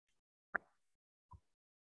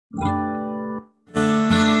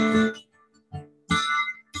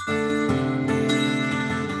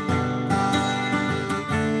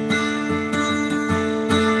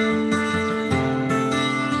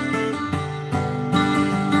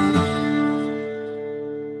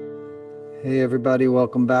Hey, everybody,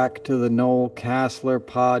 welcome back to the Noel Casler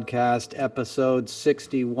podcast, episode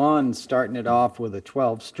 61. Starting it off with a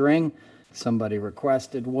 12 string. Somebody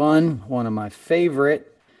requested one of my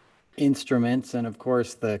favorite instruments, and of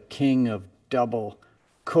course, the king of double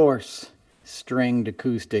coarse stringed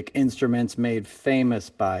acoustic instruments made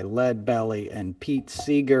famous by Lead Belly and Pete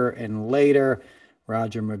Seeger, and later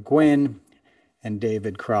Roger McGuinn and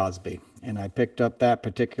David Crosby. And I picked up that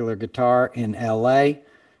particular guitar in LA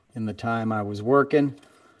in the time I was working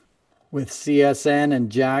with CSN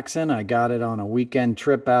and Jackson. I got it on a weekend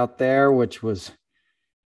trip out there, which was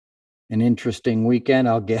an interesting weekend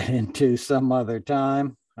I'll get into some other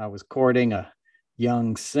time. I was courting a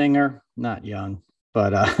young singer, not young,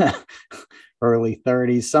 but early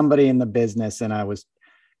 30s, somebody in the business, and I was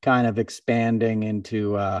kind of expanding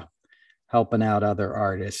into helping out other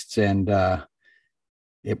artists, and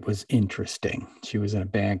it was interesting. She was in a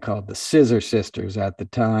band called the Scissor Sisters at the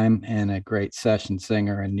time, and a great session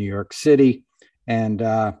singer in New York City. And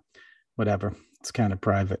whatever, it's kind of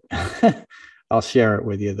private. I'll share it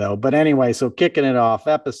with you though. But anyway, so kicking it off,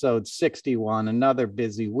 episode 61, another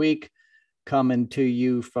busy week coming to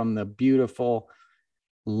you from the beautiful,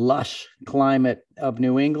 lush climate of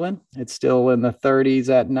New England. It's still in the 30s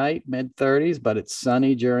at night, mid 30s, but it's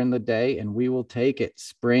sunny during the day, and we will take it.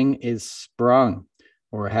 Spring is sprung,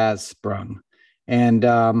 or has sprung. And,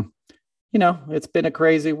 it's been a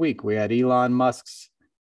crazy week. We had Elon Musk's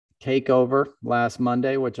takeover last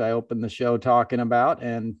Monday, which I opened the show talking about.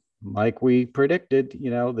 And like we predicted,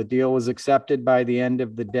 the deal was accepted by the end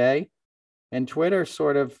of the day. And Twitter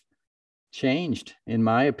sort of changed, in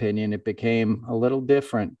my opinion. It became a little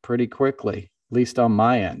different pretty quickly, at least on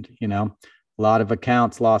my end. A lot of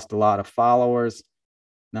accounts lost a lot of followers.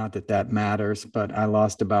 Not that that matters, but I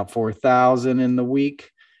lost about 4,000 in the week.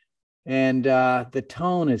 And the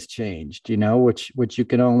tone has changed, which you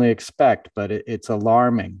can only expect, but it's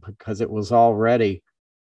alarming because it was already,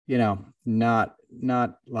 not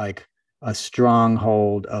like a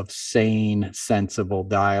stronghold of sane, sensible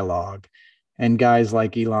dialogue. And guys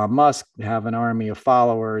like Elon Musk have an army of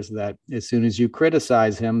followers that as soon as you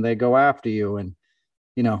criticize him, they go after you. And,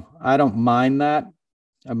 I don't mind that.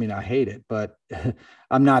 I mean, I hate it, but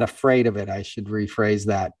I'm not afraid of it. I should rephrase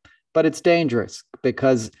that. But it's dangerous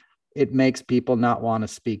because it makes people not want to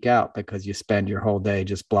speak out because you spend your whole day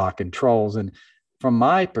just blocking trolls. And from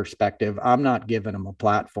my perspective, I'm not giving them a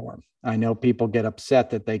platform. I know people get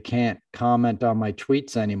upset that they can't comment on my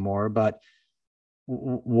tweets anymore, but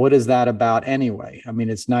what is that about anyway? I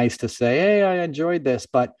mean, it's nice to say, hey, I enjoyed this,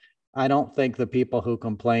 but I don't think the people who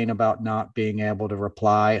complain about not being able to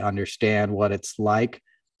reply understand what it's like,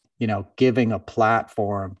 giving a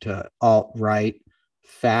platform to alt-right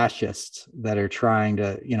fascists that are trying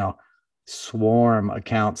to, swarm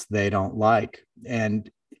accounts they don't like. And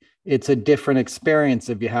it's a different experience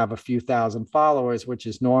if you have a few thousand followers, which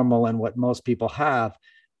is normal and what most people have,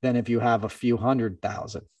 than if you have a few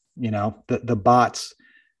 100,000. The bots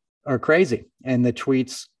are crazy, and the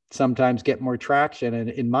tweets sometimes get more traction.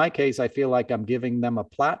 And in my case, I feel like I'm giving them a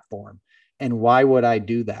platform. And why would I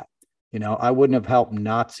do that? I wouldn't have helped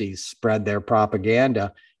Nazis spread their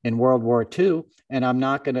propaganda in World War II, and I'm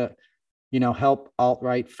not going to, help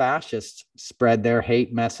alt-right fascists spread their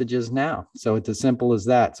hate messages now. So it's as simple as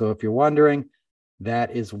that. So if you're wondering,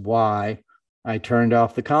 that is why I turned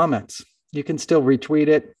off the comments. You can still retweet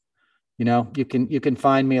it. You can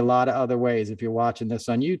find me a lot of other ways. If you're watching this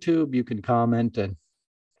on YouTube, you can comment, and,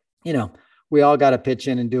 we all got to pitch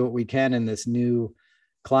in and do what we can in this new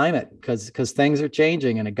climate because things are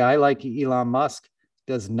changing. And a guy like Elon Musk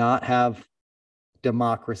does not have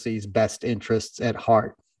democracy's best interests at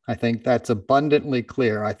heart. I think that's abundantly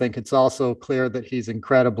clear. I think it's also clear that he's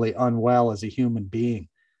incredibly unwell as a human being.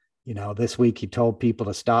 This week he told people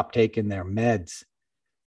to stop taking their meds.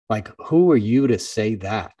 Like, who are you to say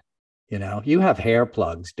that? You have hair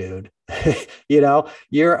plugs, dude.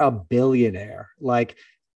 You're a billionaire. Like,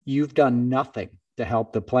 you've done nothing to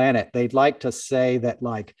help the planet. They'd like to say that,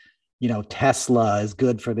 Tesla is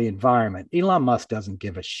good for the environment. Elon Musk doesn't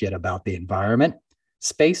give a shit about the environment.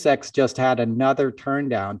 SpaceX just had another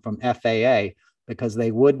turndown from FAA because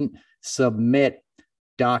they wouldn't submit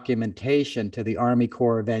documentation to the Army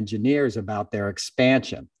Corps of Engineers about their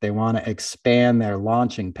expansion. They want to expand their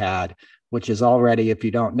launching pad, which is already, if you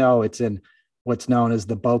don't know, it's in what's known as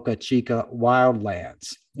the Boca Chica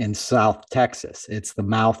wildlands in South Texas. It's the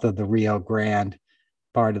mouth of the Rio Grande,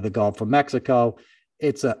 part of the Gulf of Mexico.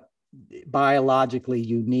 It's a biologically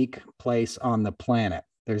unique place on the planet.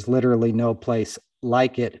 There's literally no place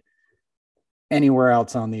like it anywhere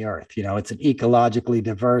else on the earth. It's an ecologically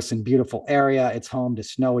diverse and beautiful area. It's home to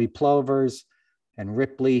snowy plovers and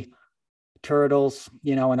Ripley turtles,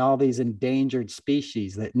 and all these endangered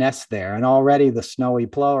species that nest there. And already the snowy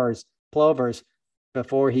plovers,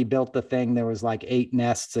 before he built the thing, there was like 8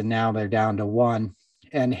 nests, and now they're down to 1.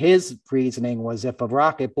 And his reasoning was, if a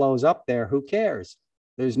rocket blows up there, who cares?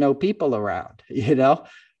 There's no people around.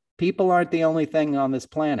 People aren't the only thing on this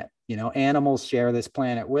planet. Animals share this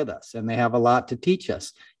planet with us, and they have a lot to teach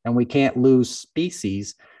us. And we can't lose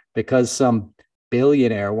species because some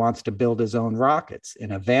billionaire wants to build his own rockets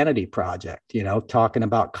in a vanity project, talking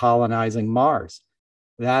about colonizing Mars.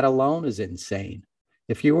 That alone is insane.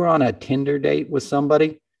 If you were on a Tinder date with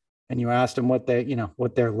somebody and you asked them what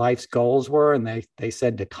their life's goals were, and they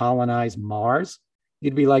said to colonize Mars,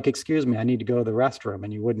 you'd be like, excuse me, I need to go to the restroom,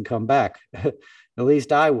 and you wouldn't come back. At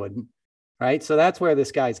least I wouldn't. Right. So that's where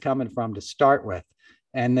this guy's coming from to start with.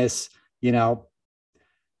 And this,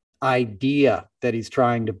 idea that he's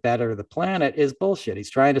trying to better the planet is bullshit.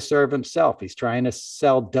 He's trying to serve himself. He's trying to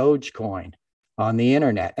sell Dogecoin on the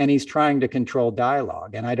internet, and he's trying to control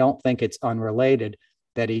dialogue. And I don't think it's unrelated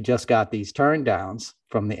that he just got these turndowns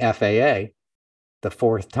from the FAA the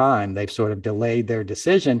 4th time. They've sort of delayed their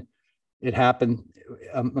decision. It happened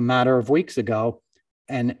a matter of weeks ago,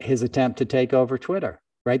 and his attempt to take over Twitter,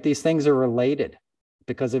 right? These things are related,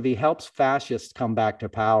 because if he helps fascists come back to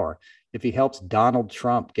power, if he helps Donald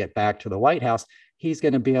Trump get back to the White House, he's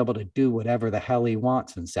going to be able to do whatever the hell he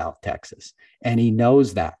wants in South Texas. And he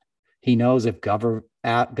knows that. He knows if Governor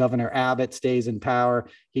Abbott stays in power,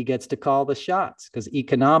 he gets to call the shots, because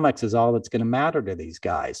economics is all that's going to matter to these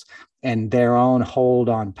guys, and their own hold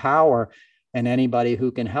on power. And anybody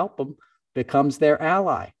who can help them becomes their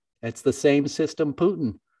ally. It's the same system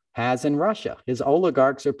Putin has in Russia. His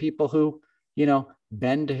oligarchs are people who,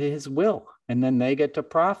 bend to his will, and then they get to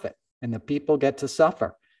profit, and the people get to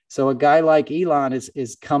suffer. So a guy like Elon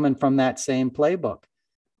is coming from that same playbook.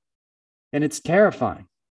 And it's terrifying,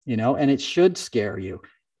 and it should scare you.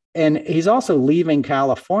 And he's also leaving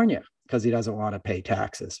California because he doesn't want to pay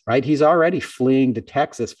taxes, right? He's already fleeing to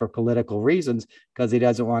Texas for political reasons because he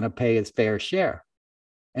doesn't want to pay his fair share.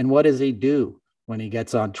 And what does he do when he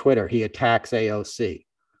gets on Twitter? He attacks AOC,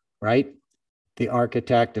 right? The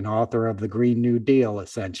architect and author of the Green New Deal,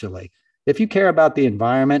 essentially. If you care about the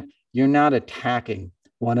environment, you're not attacking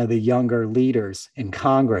one of the younger leaders in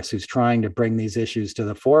Congress who's trying to bring these issues to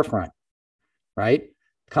the forefront, right?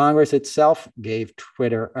 Congress itself gave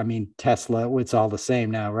Tesla, it's all the same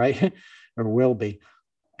now, right? Or will be.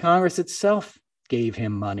 Congress itself gave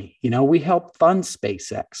him money. We helped fund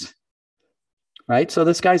SpaceX, right? So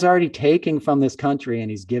this guy's already taking from this country and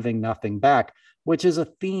he's giving nothing back, which is a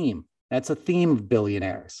theme. That's a theme of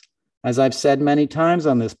billionaires. As I've said many times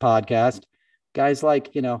on this podcast, guys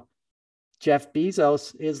like, Jeff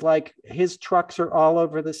Bezos is like, his trucks are all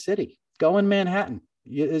over the city. Go in Manhattan.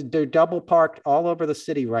 They're double parked all over the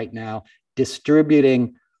city right now,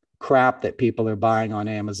 distributing crap that people are buying on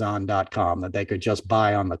Amazon.com that they could just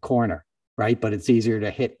buy on the corner, right? But it's easier to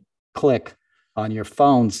hit click on your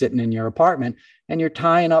phone sitting in your apartment, and you're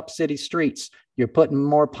tying up city streets. You're putting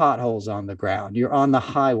more potholes on the ground. You're on the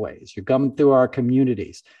highways. You're coming through our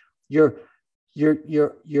communities. You're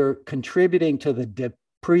contributing to the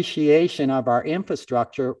depreciation of our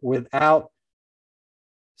infrastructure without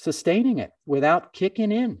sustaining it, without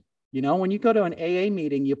kicking in. When you go to an AA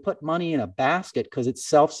meeting, you put money in a basket because it's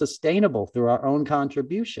self-sustainable through our own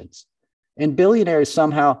contributions. And billionaires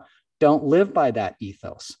somehow don't live by that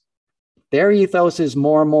ethos. Their ethos is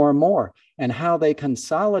more, more, more. And how they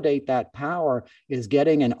consolidate that power is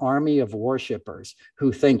getting an army of worshipers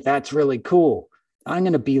who think that's really cool. I'm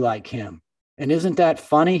going to be like him. And isn't that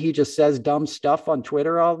funny? He just says dumb stuff on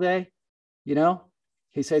Twitter all day.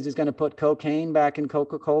 He says he's going to put cocaine back in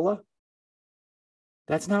Coca-Cola.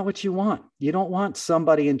 That's not what you want. You don't want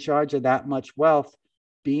somebody in charge of that much wealth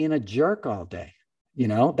being a jerk all day.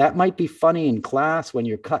 That might be funny in class when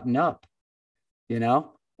you're cutting up,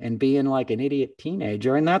 and being like an idiot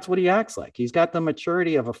teenager. And that's what he acts like. He's got the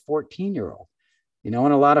maturity of a 14-year-old, and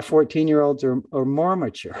a lot of 14-year-olds are more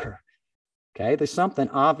mature. Okay. There's something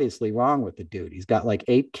obviously wrong with the dude. He's got like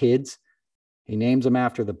 8 kids. He names them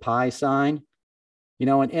after the pi sign.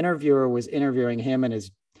 An interviewer was interviewing him and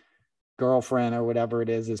his girlfriend or whatever it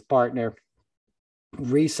is, his partner,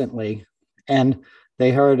 recently. And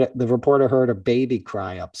the reporter heard a baby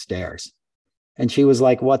cry upstairs. And she was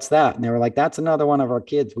like, "What's that?" And they were like, "That's another one of our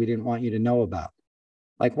kids we didn't want you to know about."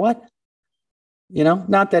 Like, what?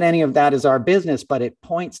 Not that any of that is our business, but it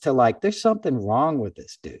points to like, there's something wrong with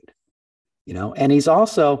this dude, and he's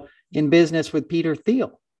also in business with Peter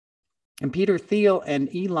Thiel. And Peter Thiel and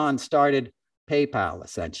Elon started PayPal,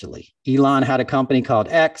 essentially. Elon had a company called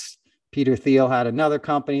X. Peter Thiel had another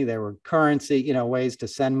company. There were currency, ways to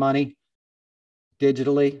send money.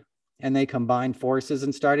 digitally, and they combined forces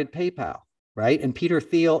and started PayPal, right? And Peter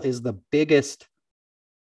Thiel is the biggest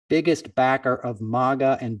backer of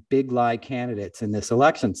MAGA and big lie candidates in this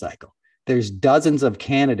election cycle. There's dozens of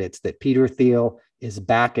candidates that Peter Thiel is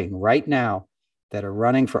backing right now that are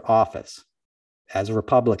running for office as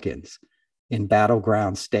Republicans in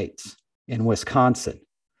battleground states, in Wisconsin,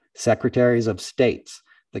 secretaries of states,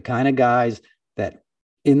 the kind of guys that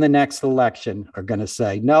in the next election are going to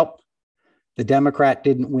say, nope, the Democrat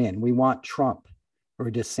didn't win. We want Trump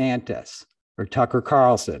or DeSantis or Tucker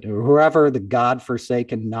Carlson or whoever the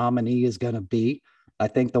godforsaken nominee is going to be. I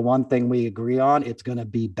think the one thing we agree on, it's going to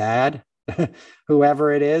be bad,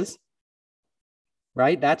 whoever it is,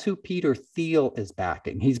 right? That's who Peter Thiel is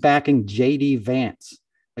backing. He's backing J.D. Vance,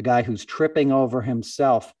 a guy who's tripping over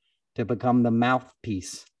himself to become the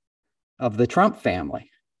mouthpiece of the Trump family.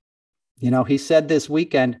 You know, he said this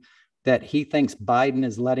weekend that he thinks Biden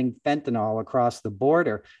is letting fentanyl across the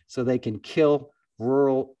border so they can kill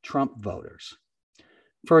rural Trump voters.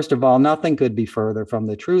 First of all, nothing could be further from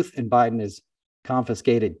the truth, and Biden has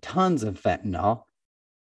confiscated tons of fentanyl,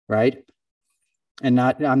 right? And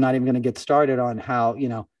I'm not even going to get started on how, you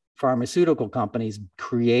know, pharmaceutical companies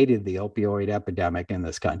created the opioid epidemic in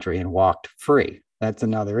this country and walked free. That's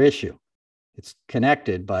another issue. It's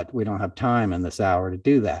connected, but we don't have time in this hour to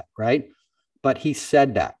do that, right? But he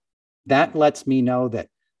said that. That lets me know that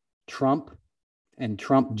Trump and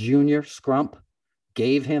Trump Jr., Scrump,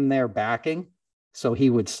 gave him their backing so he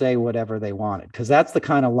would say whatever they wanted, because that's the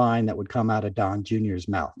kind of line that would come out of Don Jr.'s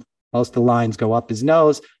mouth. Most of the lines go up his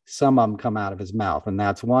nose. Some of them come out of his mouth, and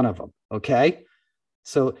that's one of them, okay?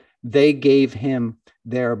 So they gave him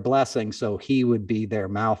their blessing so he would be their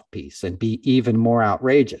mouthpiece and be even more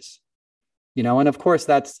outrageous. You know, and of course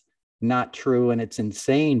that's not true and it's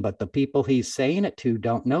insane, but the people he's saying it to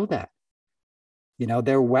don't know that. You know,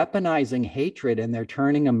 they're weaponizing hatred and they're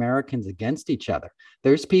turning Americans against each other.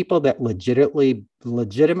 There's people that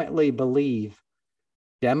legitimately believe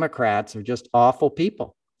Democrats are just awful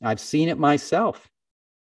people. I've seen it myself.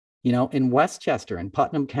 You know, in Westchester and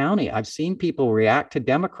Putnam County, I've seen people react to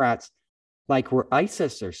Democrats like we're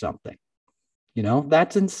ISIS or something. You know,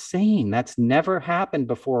 that's insane. That's never happened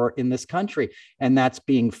before in this country. And that's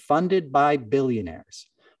being funded by billionaires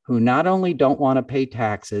who not only don't want to pay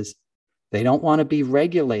taxes, they don't want to be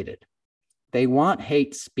regulated. They want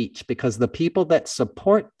hate speech because the people that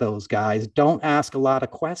support those guys don't ask a lot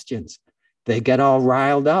of questions. They get all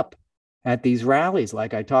riled up at these rallies,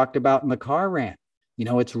 like I talked about in the car rant. You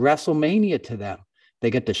know, it's WrestleMania to them.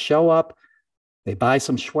 They get to show up, they buy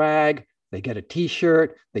some swag, they get a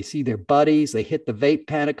t-shirt, they see their buddies, they hit the vape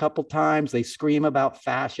pen a couple times, they scream about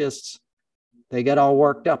fascists, they get all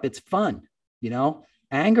worked up. It's fun, you know?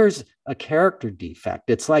 Anger's a character defect.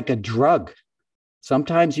 It's like a drug.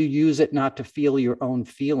 Sometimes you use it not to feel your own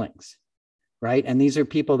feelings, right? And these are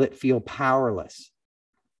people that feel powerless.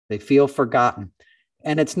 They feel forgotten.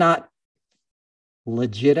 And it's not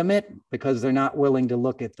legitimate because they're not willing to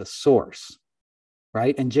look at the source,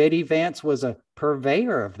 right? And J.D. Vance was a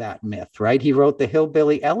purveyor of that myth, right? He wrote the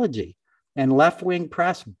Hillbilly Elegy, and left-wing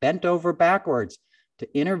press bent over backwards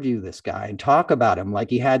to interview this guy and talk about him like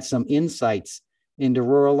he had some insights into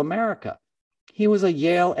rural America. He was a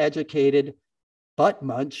Yale-educated butt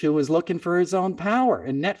munch who was looking for his own power,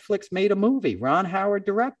 and Netflix made a movie. Ron Howard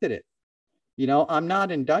directed it. You know, I'm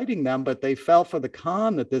not indicting them, but they fell for the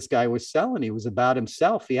con that this guy was selling. He was about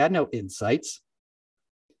himself. He had no insights.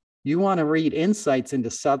 You want to read insights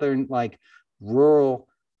into Southern, like rural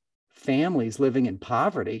families living in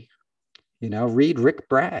poverty, you know, read Rick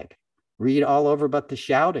Bragg, read All Over But the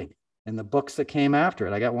Shouting and the books that came after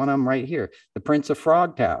it. I got one of them right here, The Prince of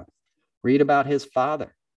Frogtown. Read about his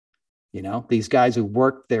father. You know, these guys who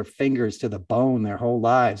worked their fingers to the bone their whole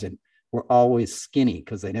lives and were always skinny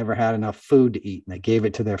because they never had enough food to eat and they gave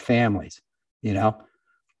it to their families. You know,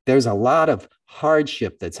 there's a lot of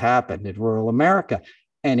hardship that's happened in rural America.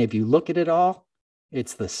 And if you look at it all,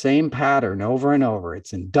 it's the same pattern over and over.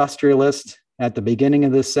 It's industrialists at the beginning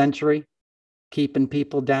of this century, keeping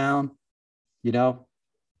people down, you know,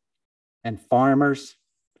 and farmers,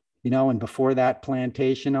 you know, and before that,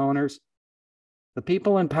 plantation owners. The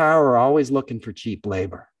people in power are always looking for cheap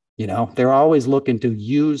labor. You know, they're always looking to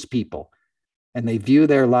use people, and they view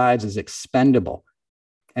their lives as expendable,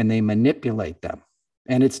 and they manipulate them.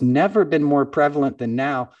 And it's never been more prevalent than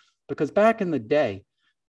now, because back in the day,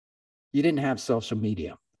 you didn't have social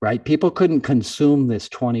media, right? People couldn't consume this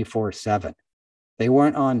 24/7. They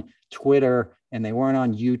weren't on Twitter and they weren't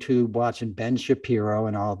on YouTube watching Ben Shapiro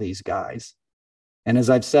and all these guys. And as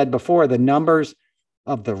I've said before, the numbers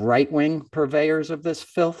of the right-wing purveyors of this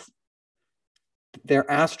filth, they're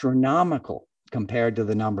astronomical compared to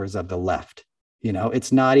the numbers of the left.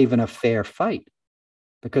 It's not even a fair fight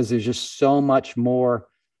because there's just so much more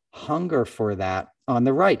hunger for that on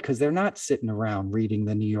the right, because they're not sitting around reading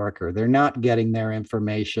the New Yorker. They're not getting their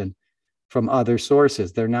information from other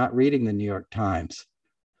sources. They're not reading the New York Times.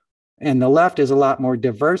 And the left is a lot more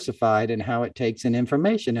diversified in how it takes in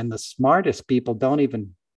information. And the smartest people don't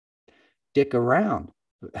even dick around,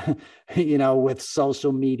 with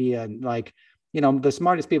social media. And the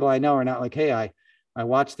smartest people I know are not like, hey, I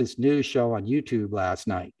watched this news show on YouTube last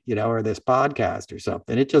night, or this podcast or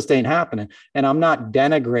something. It just ain't happening. And I'm not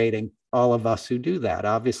denigrating all of us who do that.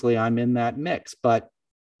 Obviously, I'm in that mix. But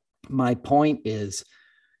my point is,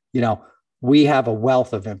 we have a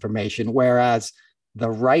wealth of information, whereas the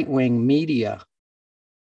right-wing media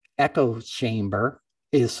echo chamber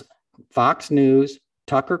is Fox News,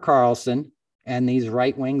 Tucker Carlson, and these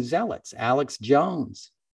right-wing zealots, Alex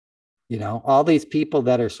Jones, all these people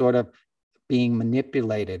that are sort of being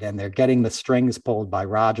manipulated, and they're getting the strings pulled by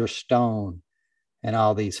Roger Stone and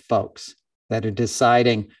all these folks that are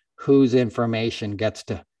deciding whose information gets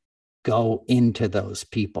to go into those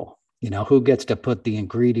people, who gets to put the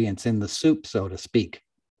ingredients in the soup, so to speak.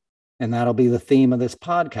 And that'll be the theme of this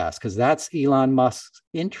podcast, because that's Elon Musk's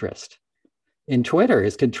interest in Twitter,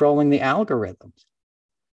 is controlling the algorithms.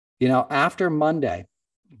 After Monday,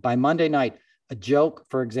 by Monday night, a joke,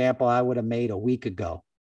 for example, I would have made a week ago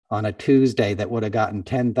on a Tuesday that would have gotten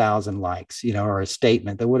 10,000 likes, or a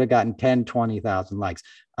statement that would have gotten 10, 20,000 likes.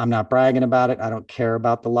 I'm not bragging about it. I don't care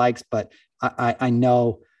about the likes, but I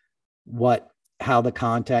know how the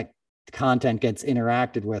content gets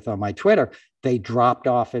interacted with on my Twitter. They dropped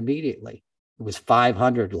off immediately. It was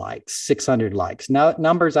 500 likes, 600 likes. Now,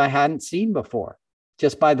 numbers I hadn't seen before,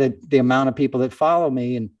 just by the amount of people that follow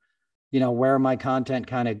me and, where my content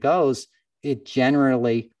kind of goes, it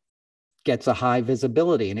generally gets a high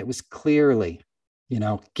visibility. And it was clearly,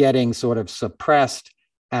 getting sort of suppressed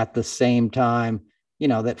at the same time,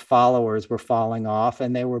 that followers were falling off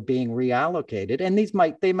and they were being reallocated. And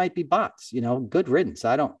they might be bots, good riddance.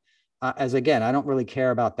 I don't really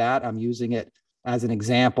care about that. I'm using it as an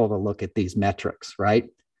example to look at these metrics, right?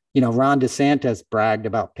 Ron DeSantis bragged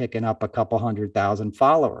about picking up a couple 100,000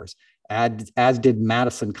 followers, as did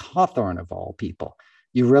Madison Cawthorn, of all people.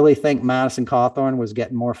 You really think Madison Cawthorn was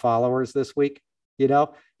getting more followers this week?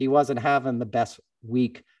 He wasn't having the best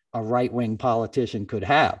week a right-wing politician could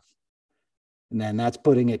have. And then that's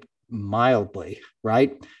putting it mildly,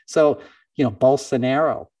 right? So,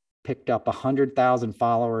 Bolsonaro picked up 100,000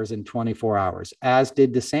 followers in 24 hours, as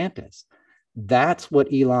did DeSantis. That's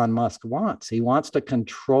what Elon Musk wants. He wants to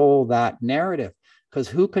control that narrative, because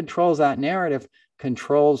who controls that narrative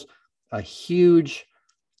controls a huge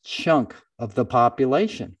chunk of the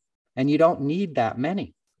population. And you don't need that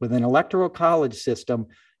many. With an electoral college system,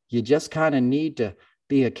 you just kind of need to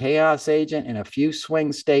be a chaos agent in a few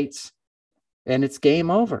swing states, and it's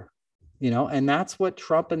game over. And that's what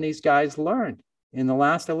Trump and these guys learned in the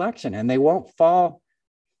last election. And they won't fall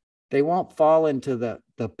into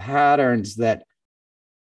the patterns that,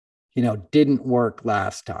 didn't work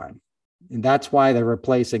last time. And that's why they're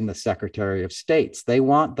replacing the Secretary of States. They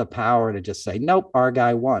want the power to just say, nope, our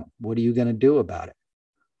guy won. What are you going to do about it?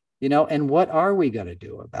 And what are we going to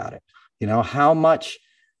do about it? How much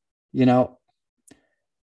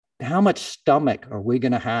stomach are we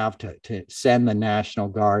going to have to send the National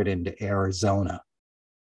Guard into Arizona,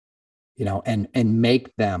 and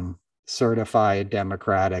make them certify a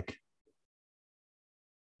Democratic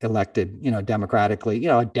elected, democratically,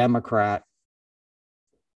 a Democrat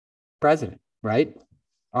president, right?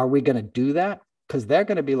 Are we going to do that? Because they're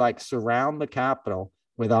going to be like, surround the Capitol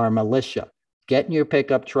with our militia. Get in your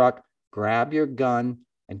pickup truck, grab your gun,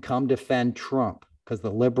 and come defend Trump. Because the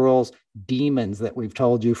liberals, demons that we've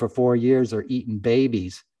told you for 4 years are eating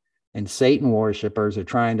babies, and Satan worshipers are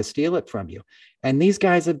trying to steal it from you. And these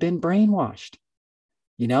guys have been brainwashed.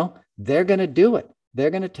 They're going to do it. They're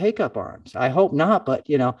going to take up arms. I hope not, but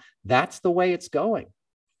that's the way it's going.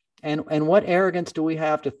 And what arrogance do we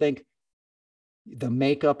have to think the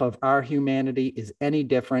makeup of our humanity is any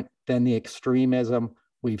different than the extremism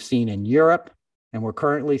we've seen in Europe, and we're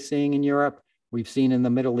currently seeing in Europe, we've seen in the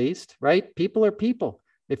Middle East, right? People are people.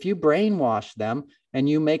 If you brainwash them and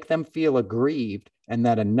you make them feel aggrieved and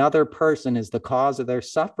that another person is the cause of their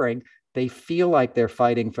suffering, they feel like they're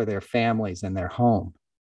fighting for their families and their home.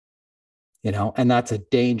 And that's a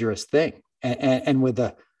dangerous thing. And with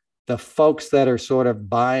the folks that are sort of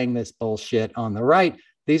buying this bullshit on the right,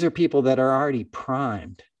 these are people that are already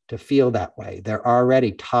primed to feel that way. They're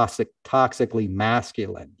already toxically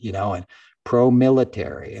masculine, and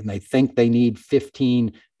pro-military, and they think they need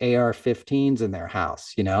 15 AR-15s in their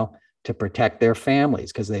house, to protect their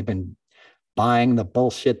families because they've been buying the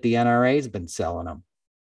bullshit the NRA's been selling them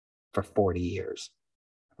for 40 years,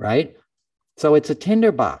 right? So it's a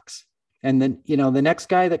tinderbox. And then, the next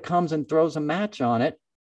guy that comes and throws a match on it,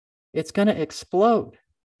 it's going to explode.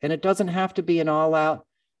 And it doesn't have to be an all-out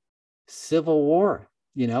civil war.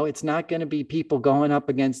 It's not going to be people going up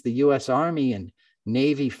against the U.S. Army and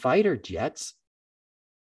Navy fighter jets,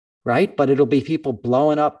 right? But it'll be people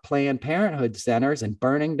blowing up Planned Parenthood centers and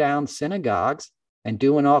burning down synagogues and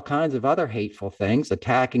doing all kinds of other hateful things,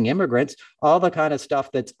 attacking immigrants, all the kind of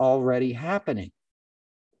stuff that's already happening,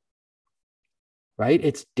 right?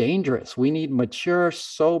 It's dangerous. We need mature,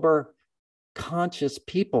 sober, conscious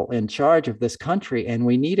people in charge of this country, and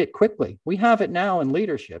we need it quickly. We have it now in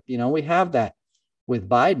leadership. We have that with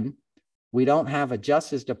Biden. We don't have a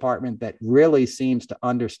Justice Department that really seems to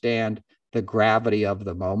understand the gravity of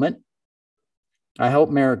the moment. I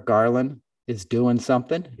hope Merrick Garland is doing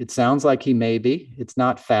something. It sounds like he may be. It's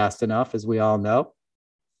not fast enough, as we all know.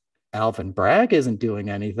 Alvin Bragg isn't doing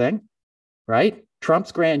anything, right?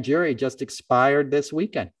 Trump's grand jury just expired this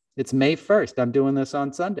weekend. It's May 1st. I'm doing this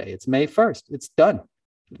on Sunday. It's May 1st. It's done.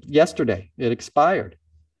 Yesterday, it expired.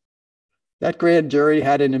 That grand jury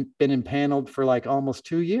hadn't been impaneled for like almost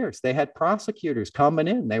 2 years. They had prosecutors coming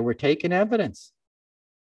in. They were taking evidence,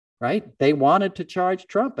 right? They wanted to charge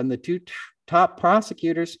Trump, and the two top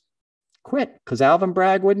prosecutors quit because Alvin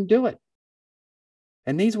Bragg wouldn't do it.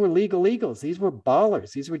 And these were legal eagles. These were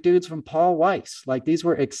ballers. These were dudes from Paul Weiss. Like, these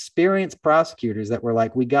were experienced prosecutors that were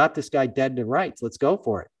like, we got this guy dead to rights. Let's go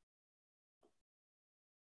for it.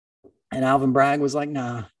 And Alvin Bragg was like,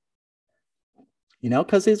 nah,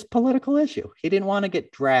 because it's a political issue. He didn't want to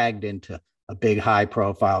get dragged into a big high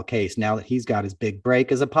profile case now that he's got his big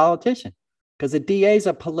break as a politician, because the DA is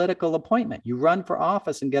a political appointment. You run for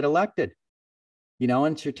office and get elected, and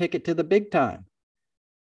it's your ticket to the big time.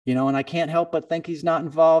 And I can't help but think he's not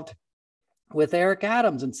involved with Eric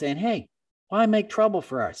Adams and saying, hey, why make trouble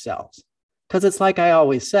for ourselves? Because it's like I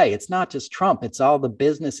always say, it's not just Trump. It's all the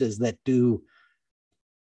businesses that do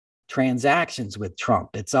transactions with Trump.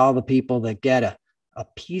 It's all the people that get a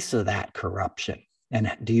piece of that corruption.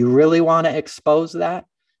 And do you really want to expose that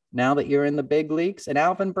now that you're in the big leagues? And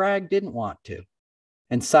Alvin Bragg didn't want to.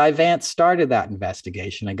 And Cy Vance started that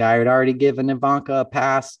investigation. A guy who had already given Ivanka a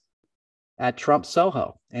pass at Trump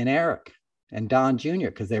Soho, and Eric and Don Jr.,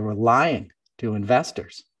 because they were lying to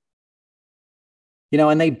investors.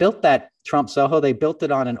 And they built that Trump Soho, they built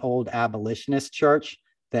it on an old abolitionist church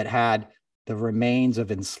that had the remains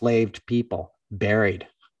of enslaved people buried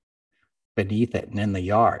beneath it and in the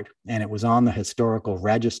yard. And it was on the historical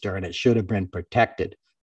register, and it should have been protected.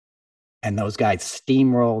 And those guys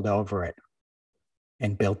steamrolled over it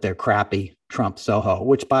and built their crappy Trump Soho,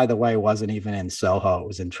 which, by the way, wasn't even in Soho. It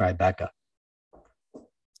was in Tribeca.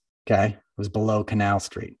 Okay. It was below Canal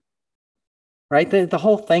Street, right? The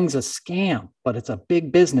whole thing's a scam, but it's a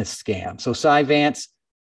big business scam. So Cy Vance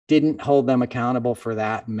didn't hold them accountable for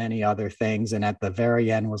that and many other things. And at the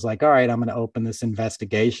very end was like, all right, I'm going to open this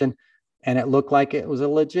investigation. And it looked like it was a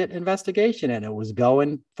legit investigation and it was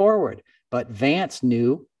going forward. But Vance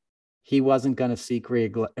knew he wasn't going to seek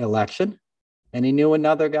re-election, and he knew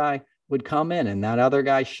another guy would come in, and that other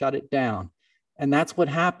guy shut it down. And that's what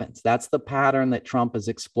happens. That's the pattern that Trump has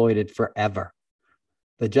exploited forever.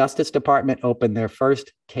 The Justice Department opened their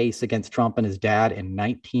first case against Trump and his dad in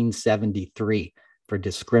 1973 for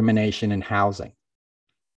discrimination in housing,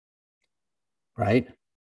 right?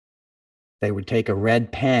 They would take a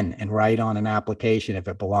red pen and write on an application if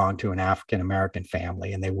it belonged to an African-American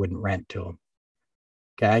family, and they wouldn't rent to them,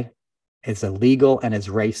 okay? It's illegal and as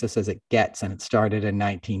racist as it gets, and it started in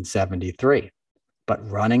 1973. But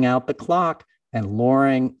running out the clock and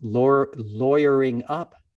lawyering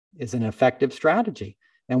up is an effective strategy.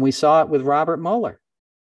 And we saw it with Robert Mueller,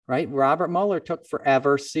 right? Robert Mueller took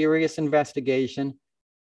forever, serious investigation,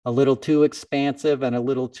 a little too expansive and a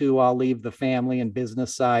little too, I'll leave the family and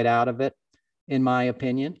business side out of it, in my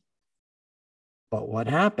opinion. But what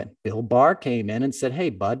happened? Bill Barr came in and said,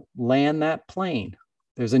 hey, bud, land that plane.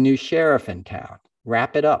 There's a new sheriff in town.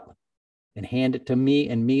 Wrap it up and hand it to me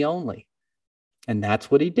and me only. And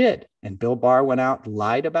that's what he did. And Bill Barr went out,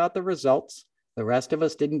 lied about the results. The rest of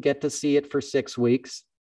us didn't get to see it for 6 weeks.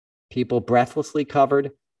 People breathlessly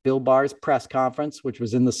covered Bill Barr's press conference, which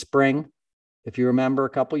was in the spring, if you remember, a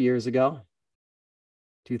couple years ago,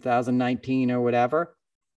 2019 or whatever.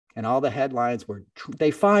 And all the headlines were,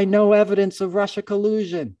 they find no evidence of Russia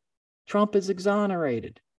collusion. Trump is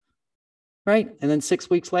exonerated. Right? And then 6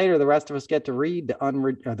 weeks later, the rest of us get to read the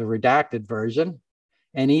redacted version.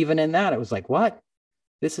 And even in that, it was like, what?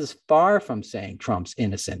 This is far from saying Trump's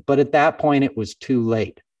innocent. But at that point, it was too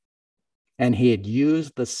late. And he had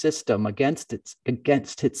used the system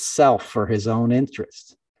against itself for his own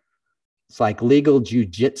interests. It's like legal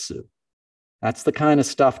jujitsu. That's the kind of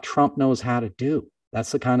stuff Trump knows how to do.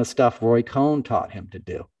 That's the kind of stuff Roy Cohn taught him to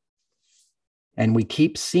do. And we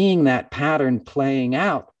keep seeing that pattern playing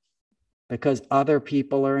out because other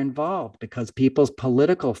people are involved, because people's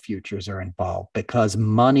political futures are involved, because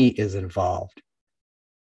money is involved.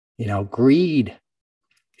 Greed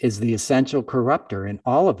is the essential corrupter in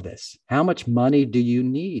all of this. How much money do you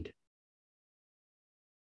need?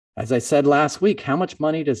 As I said last week, how much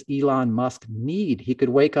money does Elon Musk need? He could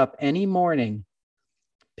wake up any morning,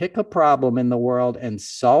 pick a problem in the world, and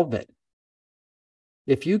solve it.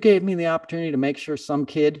 If you gave me the opportunity to make sure some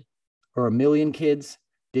kid or 1 million kids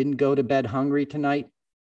didn't go to bed hungry tonight,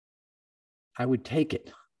 I would take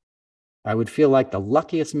it. I would feel like the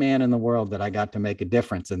luckiest man in the world that I got to make a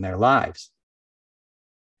difference in their lives.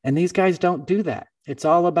 And these guys don't do that. It's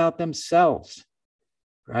all about themselves,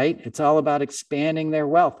 right? It's all about expanding their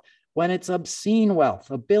wealth. When it's obscene wealth,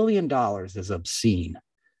 $1 billion is obscene.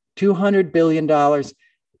 $200 billion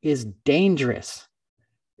is dangerous.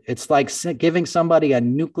 It's like giving somebody a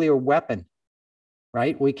nuclear weapon,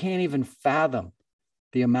 right? We can't even fathom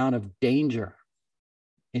the amount of danger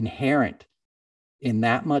inherent in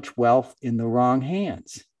that much wealth in the wrong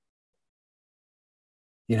hands.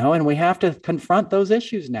 And we have to confront those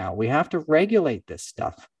issues now. We have to regulate this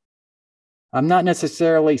stuff. I'm not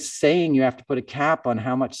necessarily saying you have to put a cap on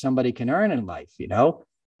how much somebody can earn in life,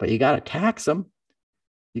 but you got to tax them.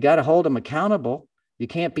 You got to hold them accountable. You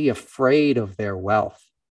can't be afraid of their wealth.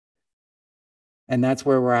 And that's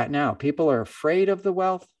where we're at now. People are afraid of the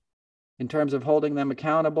wealth in terms of holding them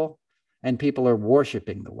accountable, and people are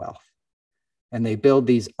worshiping the wealth. And they build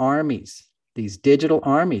these armies, these digital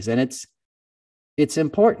armies, and it's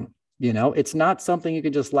important. It's not something you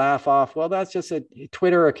can just laugh off. Well, that's just a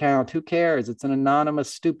Twitter account. Who cares? It's an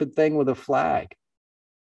anonymous, stupid thing with a flag.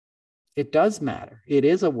 It does matter. It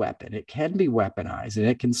is a weapon. It can be weaponized, and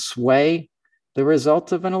it can sway the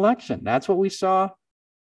results of an election. That's what we saw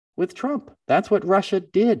with Trump. That's what Russia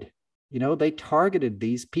did. They targeted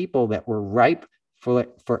these people that were ripe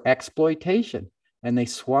for exploitation, and they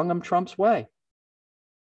swung them Trump's way.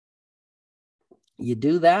 You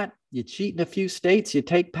do that, you cheat in a few states, you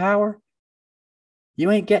take power,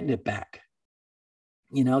 you ain't getting it back.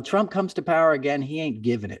 Trump comes to power again, he ain't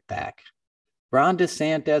giving it back. Ron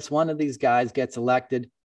DeSantis, one of these guys, gets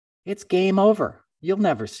elected, it's game over. You'll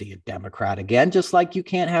never see a Democrat again, just like you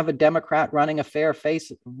can't have a Democrat running a fair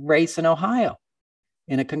race in Ohio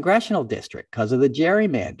in a congressional district because of the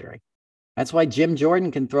gerrymandering. That's why Jim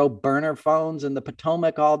Jordan can throw burner phones in the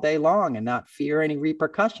Potomac all day long and not fear any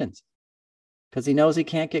repercussions, because he knows he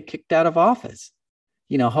can't get kicked out of office.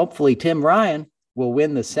 Hopefully Tim Ryan will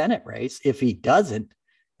win the Senate race. If he doesn't,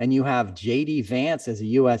 and you have J.D. Vance as a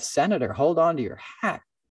U.S. Senator, hold on to your hat.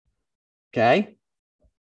 Okay?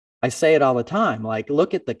 I say it all the time. Like,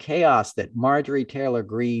 look at the chaos that Marjorie Taylor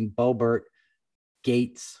Greene, Boebert,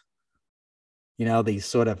 Gates, these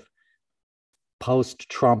sort of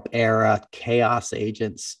post-Trump era chaos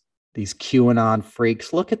agents, these QAnon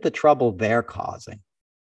freaks. Look at the trouble they're causing,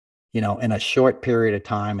 in a short period of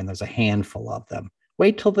time, and there's a handful of them.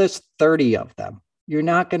 Wait till there's 30 of them. You're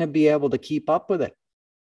not going to be able to keep up with it.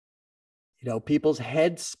 People's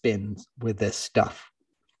heads spin with this stuff.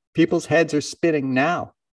 People's heads are spinning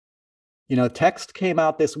now. Text came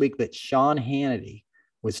out this week that Sean Hannity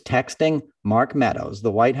was texting Mark Meadows,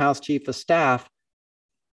 the White House chief of staff,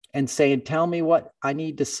 and saying, tell me what I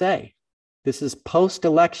need to say. This is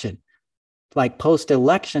post-election, like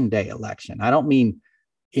post-election day election. I don't mean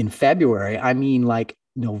in February. I mean like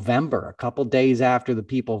November, a couple days after the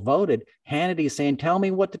people voted. Hannity is saying, tell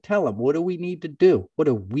me what to tell them. What do we need to do? What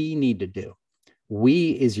do we need to do?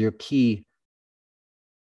 We is your key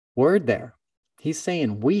word there. He's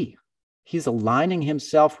saying we. He's aligning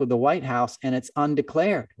himself with the White House, and it's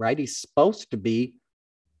undeclared, right? He's supposed to be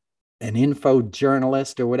an info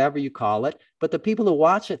journalist or whatever you call it, but the people who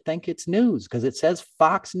watch it think it's news because it says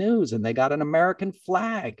Fox News and they got an American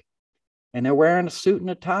flag and they're wearing a suit and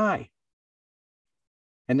a tie.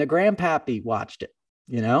 And the grandpappy watched it,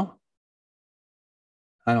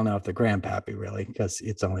 I don't know if the grandpappy really, because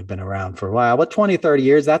it's only been around for a while, but 20, 30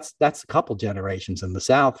 years, that's a couple generations in the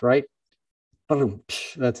South, right?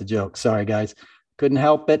 That's a joke. Sorry, guys. Couldn't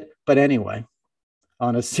help it. But anyway,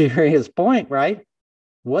 on a serious point, right?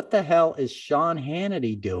 What the hell is Sean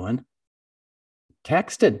Hannity doing?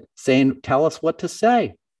 Texted saying, tell us what to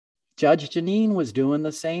say. Judge Jeanine was doing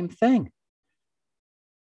the same thing.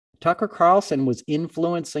 Tucker Carlson was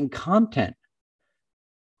influencing content.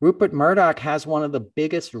 Rupert Murdoch has one of the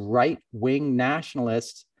biggest right-wing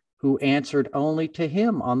nationalists who answered only to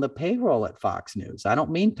him on the payroll at Fox News. I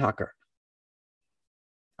don't mean Tucker.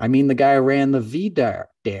 I mean the guy who ran the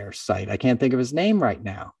VDare site. I can't think of his name right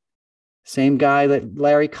now. Same guy that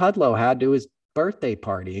Larry Kudlow had to his birthday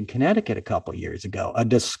party in Connecticut a couple years ago. A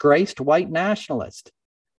disgraced white nationalist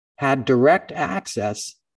had direct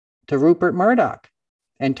access to Rupert Murdoch.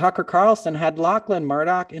 And Tucker Carlson had Lachlan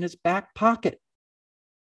Murdoch in his back pocket.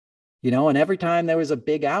 And every time there was a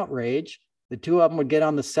big outrage, the two of them would get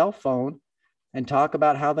on the cell phone and talk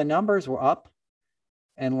about how the numbers were up.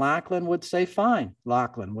 And Lachlan would say, fine,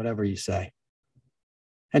 Lachlan, whatever you say.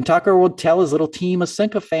 And Tucker would tell his little team of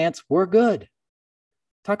sycophants, we're good.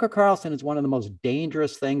 Tucker Carlson is one of the most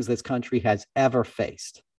dangerous things this country has ever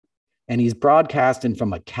faced. And he's broadcasting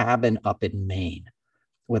from a cabin up in Maine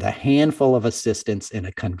with a handful of assistants in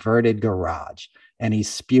a converted garage. And he's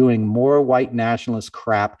spewing more white nationalist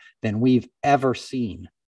crap than we've ever seen.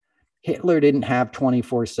 Hitler didn't have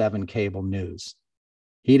 24/7 cable news.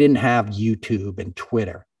 He didn't have YouTube and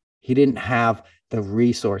Twitter. He didn't have the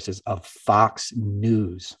resources of Fox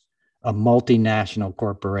News, a multinational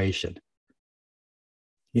corporation.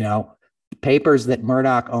 Papers that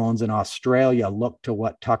Murdoch owns in Australia look to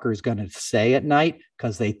what Tucker's going to say at night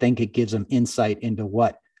because they think it gives them insight into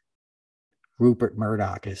what Rupert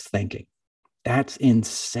Murdoch is thinking. That's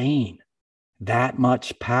insane. That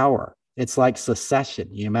much power. It's like secession.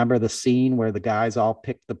 You remember the scene where the guys all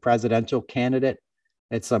picked the presidential candidate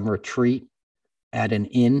at some retreat at an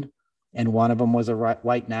inn, and one of them was a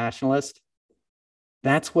white nationalist?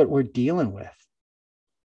 That's what we're dealing with.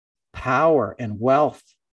 Power and wealth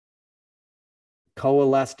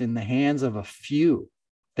coalesced in the hands of a few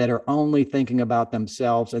that are only thinking about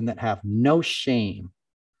themselves and that have no shame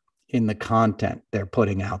in the content they're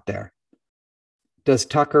putting out there. Does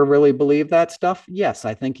Tucker really believe that stuff? Yes,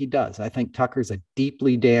 I think he does. I think Tucker's a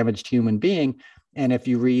deeply damaged human being. And if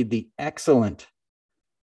you read the excellent,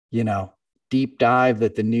 deep dive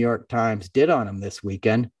that the New York Times did on him this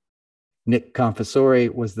weekend, Nick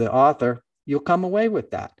Confessori was the author, you'll come away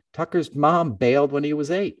with that. Tucker's mom bailed when he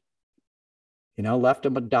was 8. Left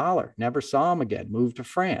him $1, never saw him again, moved to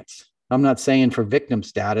France. I'm not saying for victim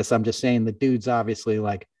status. I'm just saying the dude's obviously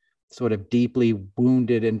like sort of deeply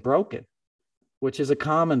wounded and broken, which is a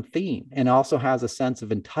common theme, and also has a sense of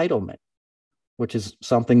entitlement, which is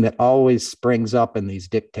something that always springs up in these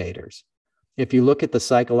dictators. If you look at the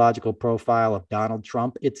psychological profile of Donald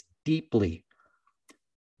Trump, it's deeply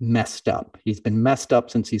messed up. He's been messed up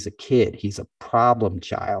since he's a kid. He's a problem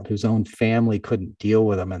child whose own family couldn't deal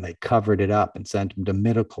with him, and they covered it up and sent him to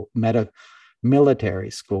military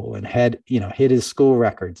school and hid his school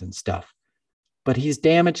records and stuff. But he's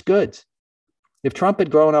damaged goods. If Trump had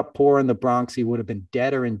grown up poor in the Bronx, he would have been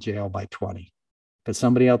dead or in jail by 20, because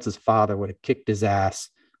somebody else's father would have kicked his ass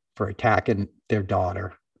for attacking their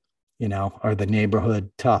daughter, or the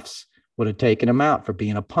neighborhood toughs would have taken him out for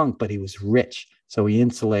being a punk, but he was rich. So he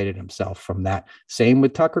insulated himself from that. Same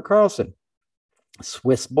with Tucker Carlson.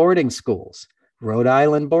 Swiss boarding schools, Rhode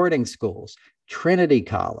Island boarding schools, Trinity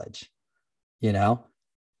College.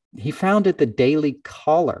 He founded the Daily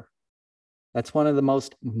Caller. That's one of the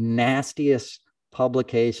most nastiest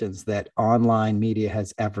publications that online media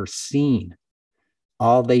has ever seen.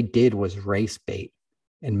 All they did was race bait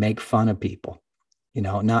and make fun of people,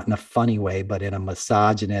 not in a funny way, but in a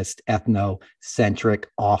misogynist, ethnocentric,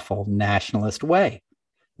 awful nationalist way.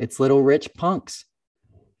 It's little rich punks.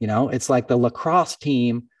 It's like the lacrosse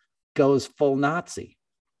team goes full Nazi,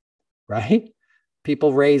 right?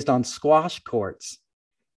 People raised on squash courts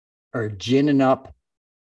are ginning up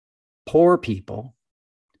poor people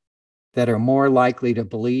that are more likely to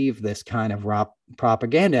believe this kind of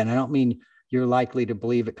propaganda. And I don't mean you're likely to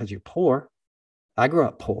believe it because you're poor. I grew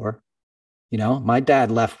up poor. My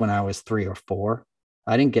dad left when I was 3 or 4.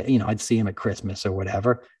 I didn't get, I'd see him at Christmas or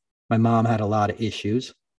whatever. My mom had a lot of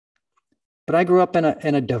issues. But I grew up in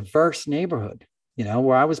a diverse neighborhood,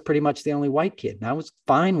 where I was pretty much the only white kid. And I was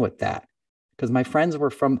fine with that because my friends were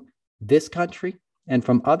from this country and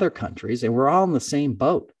from other countries, and we're all in the same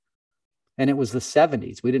boat. And it was the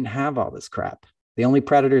 70s. We didn't have all this crap. The only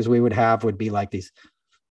predators we would have would be like these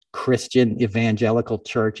Christian evangelical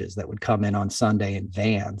churches that would come in on Sunday in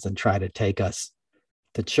vans and try to take us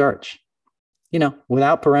to church,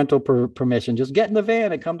 without parental permission. Just get in the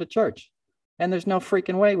van and come to church. And there's no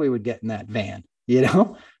freaking way we would get in that van,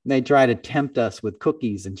 They try to tempt us with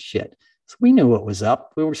cookies and shit. So we knew what was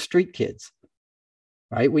up. We were street kids,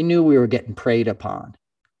 right? We knew we were getting preyed upon.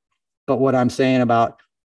 But what I'm saying about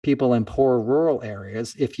people in poor rural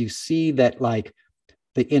areas, if you see that, like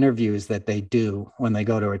the interviews that they do when they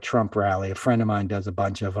go to a Trump rally, a friend of mine does a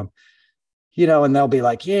bunch of them, and they'll be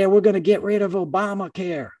like, yeah, we're going to get rid of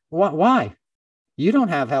Obamacare. Why? You don't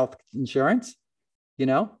have health insurance, you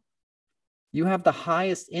know? You have the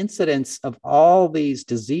highest incidence of all these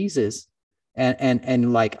diseases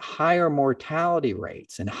and like higher mortality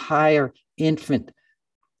rates and higher infant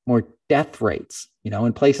more death rates,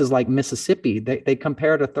 in places like Mississippi. They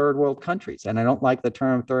compare to third world countries. And I don't like the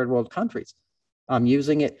term third world countries. I'm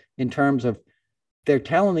using it in terms of they're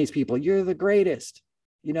telling these people, you're the greatest.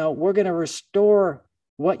 We're going to restore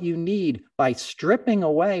what you need by stripping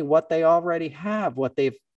away what they already have, what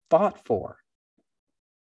they've fought for.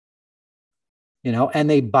 And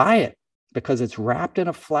they buy it because it's wrapped in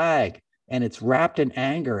a flag and it's wrapped in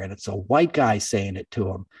anger and it's a white guy saying it to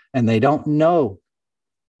them. And they don't know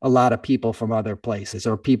a lot of people from other places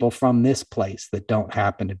or people from this place that don't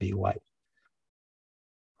happen to be white.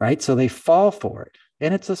 Right? So they fall for it.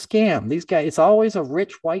 And it's a scam. These guys, it's always a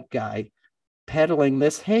rich white guy peddling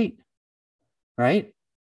this hate. Right?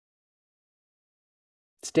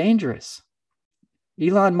 It's dangerous.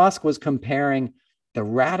 Elon Musk was comparing the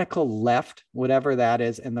radical left, whatever that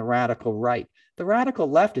is, and the radical right. The radical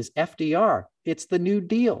left is FDR. It's the New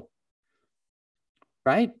Deal.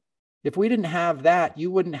 Right? If we didn't have that, you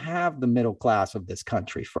wouldn't have the middle class of this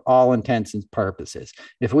country for all intents and purposes.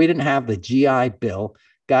 If we didn't have the GI Bill,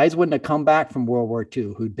 guys wouldn't have come back from World War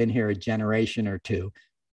II who'd been here a generation or two,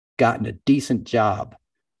 gotten a decent job,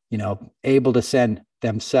 able to send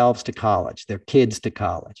themselves to college, their kids to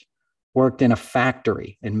college, worked in a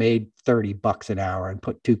factory and made $30 an hour and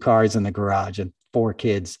put 2 cars in the garage and 4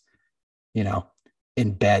 kids,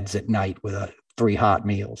 in beds at night with 3 hot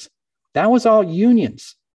meals. That was all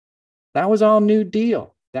unions. That was all New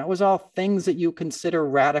Deal. That was all things that you consider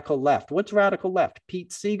radical left. What's radical left?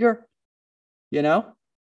 Pete Seeger,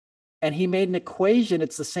 And he made an equation.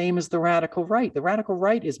 It's the same as the radical right. The radical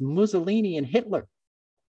right is Mussolini and Hitler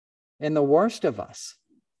and the worst of us.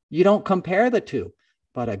 You don't compare the two.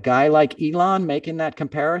 But a guy like Elon making that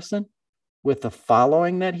comparison with the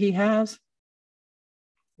following that he has,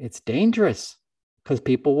 it's dangerous because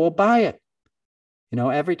people will buy it.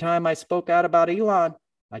 Every time I spoke out about Elon,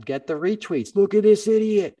 I'd get the retweets. Look at this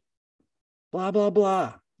idiot. Blah, blah,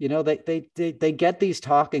 blah. They get these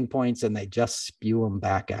talking points and they just spew them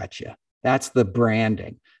back at you. That's the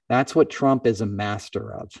branding. That's what Trump is a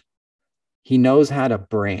master of. He knows how to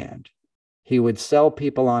brand. He would sell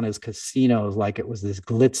people on his casinos like it was this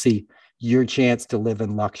glitzy, your chance to live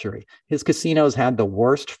in luxury. His casinos had the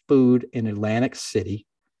worst food in Atlantic City,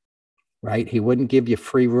 right? He wouldn't give you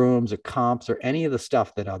free rooms or comps or any of the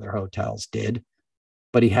stuff that other hotels did.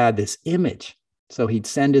 But he had this image. So he'd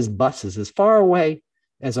send his buses as far away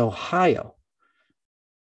as Ohio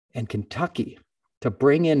and Kentucky to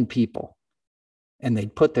bring in people. And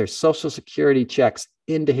they'd put their Social Security checks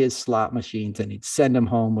into his slot machines and he'd send them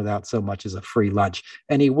home without so much as a free lunch.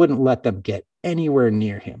 And he wouldn't let them get anywhere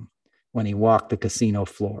near him when he walked the casino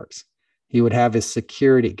floors. He would have his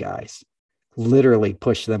security guys literally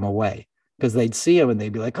push them away because they'd see him and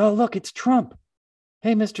they'd be like, oh, look, it's Trump.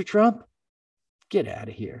 Hey, Mr. Trump. Get out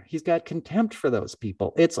of here. He's got contempt for those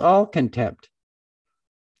people. It's all contempt.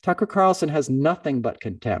 Tucker Carlson has nothing but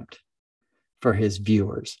contempt for his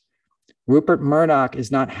viewers. Rupert Murdoch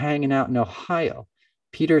is not hanging out in Ohio.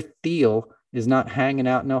 Peter Thiel is not hanging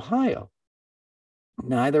out in Ohio.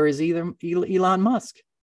 Neither is Elon Musk.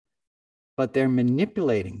 But they're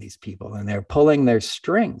manipulating these people and they're pulling their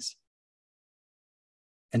strings.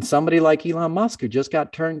 And somebody like Elon Musk, who just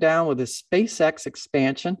got turned down with his SpaceX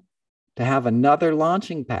expansion, to have another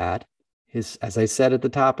launching pad, as I said at the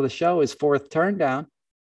top of the show, his 4th turn down.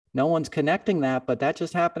 No one's connecting that, but that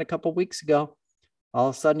just happened a couple of weeks ago. All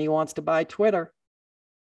of a sudden, he wants to buy Twitter.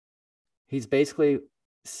 He's basically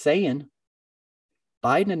saying,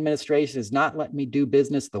 Biden administration is not letting me do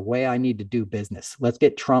business the way I need to do business. Let's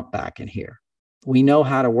get Trump back in here. We know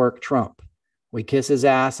how to work Trump. We kiss his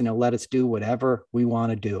ass and he'll let us do whatever we want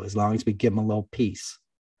to do as long as we give him a little peace.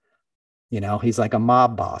 He's like a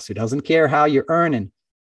mob boss who doesn't care how you're earning.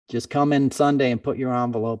 Just come in Sunday and put your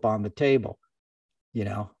envelope on the table,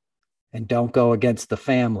 and don't go against the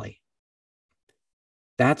family.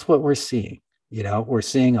 That's what we're seeing. We're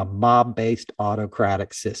seeing a mob-based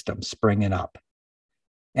autocratic system springing up.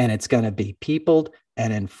 And it's going to be peopled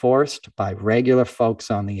and enforced by regular folks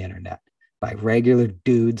on the internet, by regular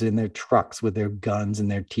dudes in their trucks with their guns and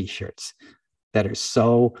their T-shirts that are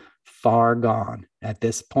so far gone at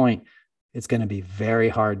this point. It's going to be very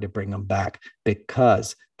hard to bring them back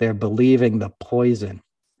because they're believing the poison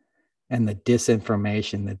and the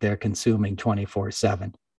disinformation that they're consuming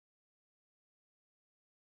 24/7.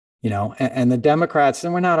 And the Democrats,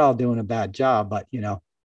 and we're not all doing a bad job, but,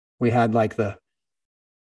 we had like the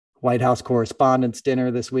White House Correspondents'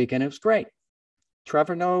 Dinner this weekend. It was great.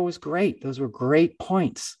 Trevor Noah was great. Those were great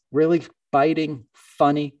points. Really biting,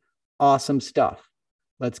 funny, awesome stuff.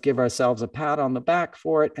 Let's give ourselves a pat on the back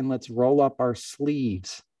for it and let's roll up our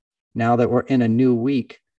sleeves now that we're in a new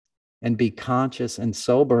week and be conscious and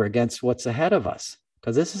sober against what's ahead of us.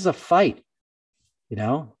 Because this is a fight,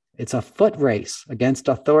 it's a foot race against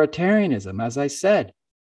authoritarianism. As I said,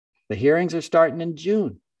 the hearings are starting in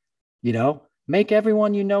June. Make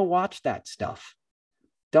everyone watch that stuff.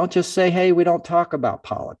 Don't just say, hey, we don't talk about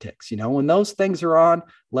politics. When those things are on,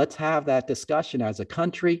 let's have that discussion as a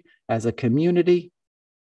country, as a community,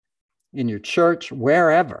 in your church,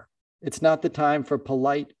 wherever. It's not the time for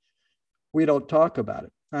polite, we don't talk about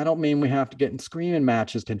it. I don't mean we have to get in screaming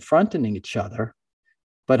matches confronting each other,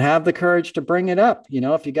 but have the courage to bring it up.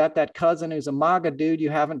 If you got that cousin who's a MAGA dude you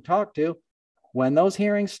haven't talked to, when those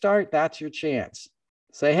hearings start, that's your chance.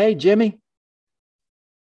 Say, hey, Jimmy.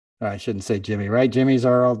 I shouldn't say Jimmy, right? Jimmy's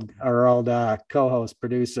our old co-host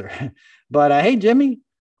producer. But hey, Jimmy,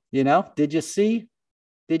 did you see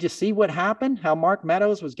what happened? How Mark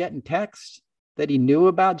Meadows was getting texts that he knew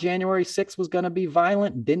about January 6th was going to be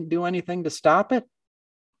violent and didn't do anything to stop it?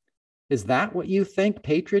 Is that what you think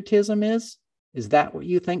patriotism is? Is that what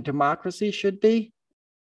you think democracy should be?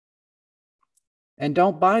 And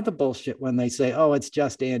don't buy the bullshit when they say, oh, it's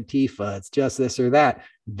just Antifa, it's just this or that.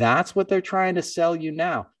 That's what they're trying to sell you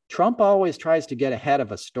now. Trump always tries to get ahead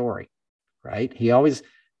of a story, right? He always,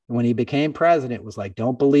 when he became president, was like,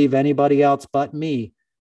 don't believe anybody else but me.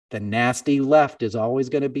 The nasty left is always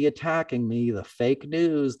going to be attacking me, the fake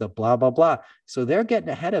news, the blah, blah, blah. So they're getting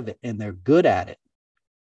ahead of it and they're good at it,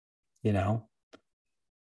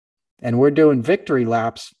 And we're doing victory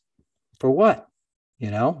laps for what?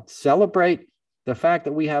 Celebrate the fact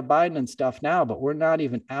that we have Biden and stuff now, but we're not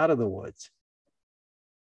even out of the woods.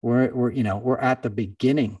 We're at the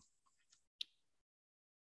beginning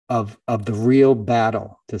of the real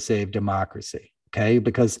battle to save democracy. Okay.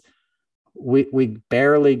 Because we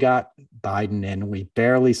barely got Biden in, we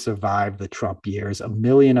barely survived the Trump years. 1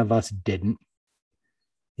 million of us didn't.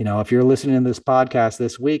 If you're listening to this podcast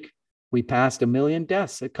this week, we passed 1 million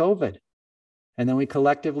deaths at COVID. And then we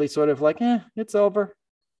collectively sort of like, it's over.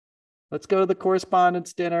 Let's go to the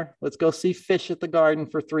correspondence dinner. Let's go see fish at the garden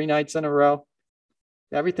for 3 nights in a row.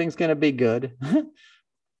 Everything's going to be good.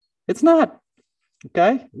 It's not.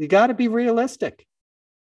 Okay. You got to be realistic.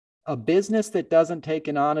 A business that doesn't take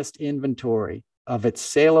an honest inventory of its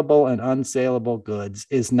saleable and unsaleable goods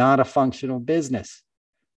is not a functional business,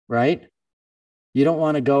 right? You don't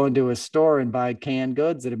want to go into a store and buy canned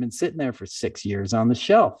goods that have been sitting there for 6 years on the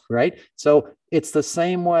shelf, right? So it's the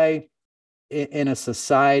same way in a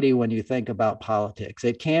society when you think about politics.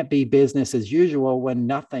 It can't be business as usual when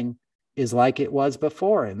nothing is like it was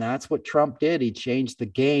before. And that's what Trump did. He changed the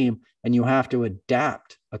game, and you have to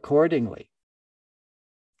adapt accordingly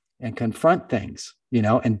and confront things,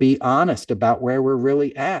 and be honest about where we're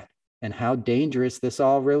really at and how dangerous this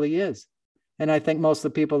all really is. And I think most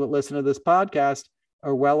of the people that listen to this podcast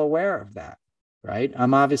are well aware of that, right?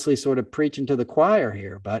 I'm obviously sort of preaching to the choir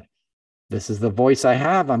here, but this is the voice I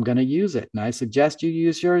have. I'm going to use it. And I suggest you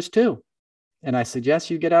use yours too. And I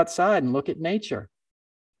suggest you get outside and look at nature,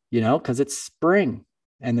 because it's spring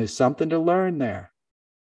and there's something to learn there.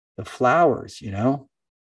 The flowers,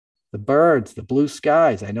 the birds, the blue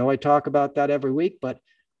skies. I know I talk about that every week, but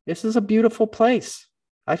this is a beautiful place.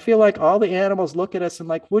 I feel like all the animals look at us and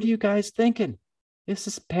like, what are you guys thinking? This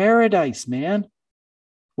is paradise, man.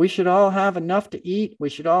 We should all have enough to eat. We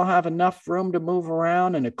should all have enough room to move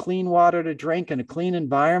around and a clean water to drink and a clean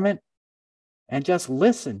environment. And just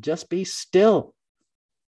listen, just be still.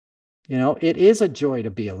 It is a joy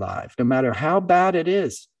to be alive, no matter how bad it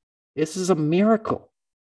is. This is a miracle.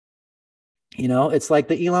 It's like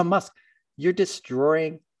the Elon Musk. You're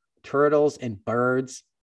destroying turtles and birds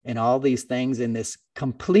and all these things in this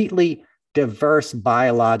completely diverse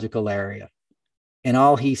biological area. And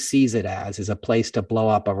all he sees it as is a place to blow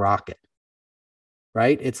up a rocket,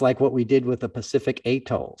 right? It's like what we did with the Pacific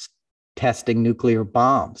atolls, testing nuclear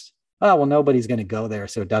bombs. Oh, well, nobody's going to go there,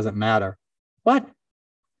 so it doesn't matter. What?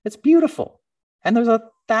 It's beautiful. And there's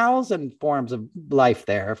 1,000 forms of life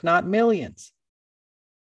there, if not millions.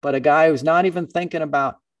 But a guy who's not even thinking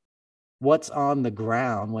about what's on the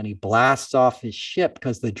ground when he blasts off his ship,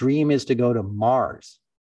 because the dream is to go to Mars,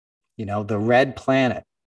 the red planet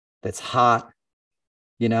that's hot,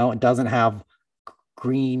 it doesn't have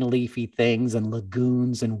green leafy things and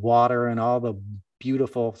lagoons and water and all the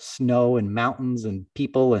beautiful snow and mountains and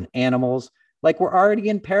people and animals. Like, we're already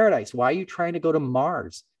in paradise. Why are you trying to go to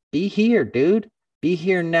Mars? Be here, dude. Be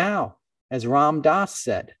here now, as Ram Dass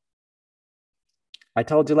said. I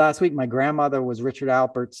told you last week, my grandmother was Richard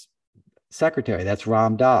Alpert's secretary. That's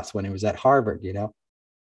Ram Dass when he was at Harvard,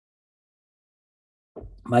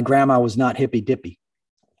 My grandma was not hippy dippy.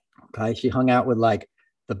 Okay. She hung out with like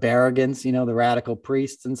the Barragans, the radical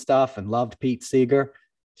priests and stuff, and loved Pete Seeger.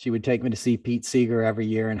 She would take me to see Pete Seeger every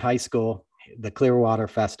year in high school, the Clearwater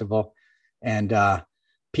Festival. And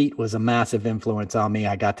Pete was a massive influence on me.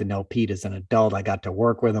 I got to know Pete as an adult. I got to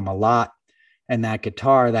work with him a lot. And that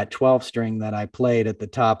guitar, that 12 string that I played at the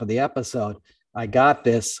top of the episode, I got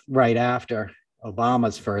this right after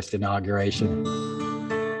Obama's first inauguration.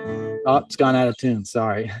 Oh, it's gone out of tune.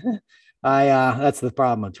 Sorry. That's the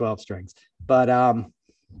problem with 12 strings. But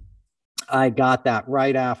I got that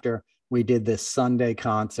right after we did this Sunday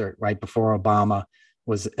concert right before Obama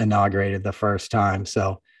was inaugurated the first time.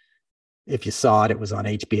 So if you saw it, it was on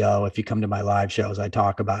HBO. If you come to my live shows, I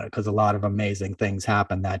talk about it because a lot of amazing things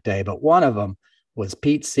happened that day. But one of them was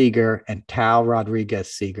Pete Seeger and Tal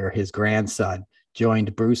Rodriguez Seeger, his grandson,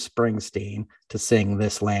 joined Bruce Springsteen to sing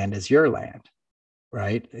This Land Is Your Land,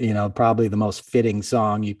 right? Probably the most fitting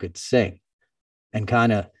song you could sing, and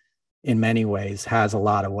kind of in many ways has a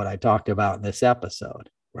lot of what I talked about in this episode,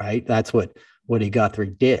 right? That's what Woody Guthrie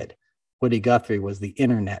did. Woody Guthrie was the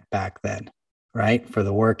internet back then, right? For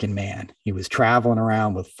the working man. He was traveling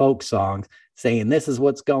around with folk songs saying, this is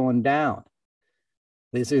what's going down.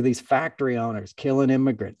 These are these factory owners killing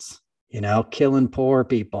immigrants, killing poor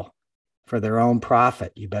people for their own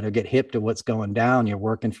profit. You better get hip to what's going down. You're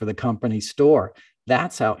working for the company store.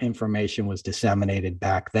 That's how information was disseminated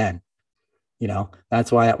back then.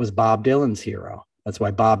 That's why that was Bob Dylan's hero. That's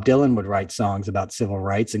why Bob Dylan would write songs about civil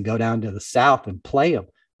rights and go down to the South and play them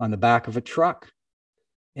on the back of a truck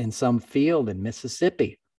in some field in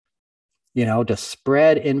Mississippi, to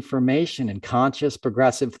spread information and conscious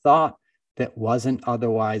progressive thought that wasn't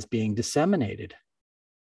otherwise being disseminated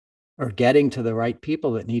or getting to the right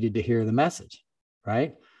people that needed to hear the message,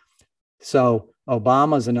 right? So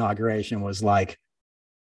Obama's inauguration was like,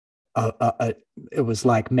 it was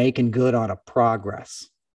like making good on a progress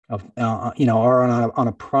of, or on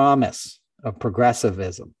a promise of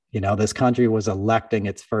progressivism. This country was electing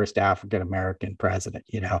its first African-American president,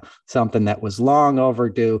 something that was long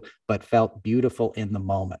overdue, but felt beautiful in the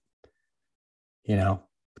moment,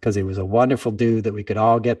 because he was a wonderful dude that we could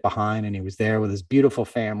all get behind. And he was there with his beautiful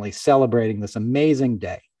family celebrating this amazing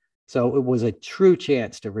day. So it was a true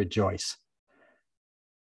chance to rejoice.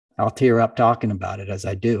 I'll tear up talking about it as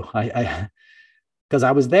I do. Because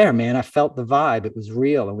I was there, man. I felt the vibe. It was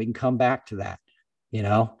real. And we can come back to that.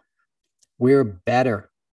 We're better,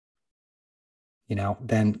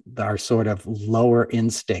 than our sort of lower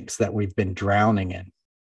instincts that we've been drowning in,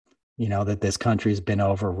 that this country's been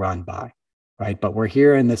overrun by, right? But we're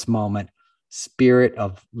here in this moment. Spirit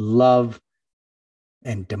of love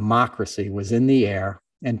and democracy was in the air.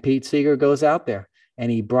 And Pete Seeger goes out there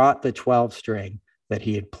and he brought the 12 string that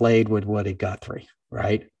he had played with Woody Guthrie,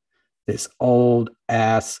 right? This old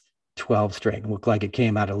ass 12 string looked like it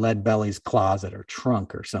came out of Leadbelly's closet or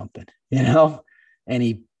trunk or something, and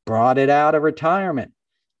he brought it out of retirement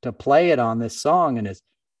to play it on this song. And as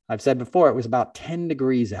I've said before, it was about 10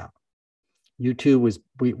 degrees out. We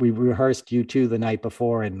rehearsed U2 the night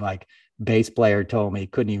before, and like bass player told me he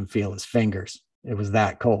couldn't even feel his fingers. It was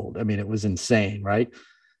that cold. I mean, it was insane, right?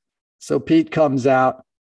 So Pete comes out,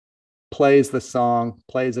 plays the song,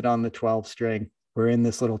 plays it on the 12 string. We're in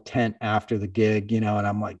this little tent after the gig, and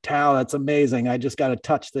I'm like, Tal, that's amazing. I just got to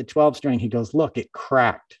touch the 12 string. He goes, look, it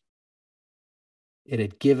cracked. It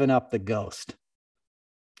had given up the ghost,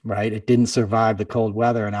 right? It didn't survive the cold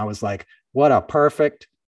weather. And I was like, what a perfect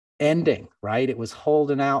ending, right? It was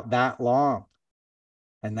holding out that long.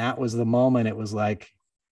 And that was the moment. It was like,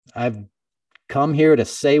 I've come here to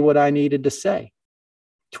say what I needed to say.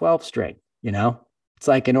 12 string, it's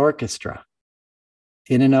like an orchestra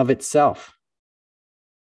in and of itself.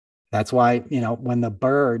 That's why, when the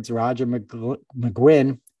Byrds, Roger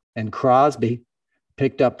McGuinn and Crosby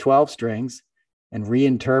picked up 12 strings and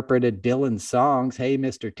reinterpreted Dylan's songs, Hey,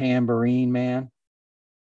 Mr. Tambourine Man,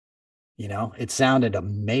 it sounded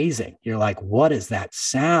amazing. You're like, what is that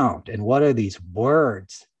sound? And what are these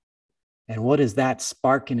words? And what is that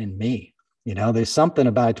sparking in me? There's something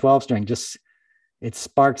about a 12 string, it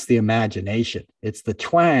sparks the imagination. It's the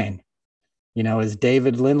twang. As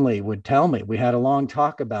David Lindley would tell me, we had a long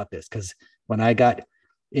talk about this because when I got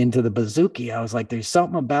into the bouzouki, I was like, there's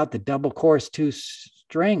something about the double chorus 2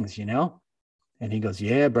 strings, And he goes,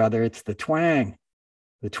 yeah, brother, it's the twang.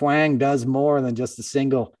 The twang does more than just a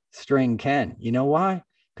single string can. You know why?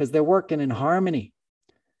 Because they're working in harmony,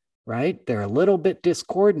 right? They're a little bit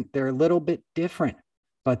discordant. They're a little bit different,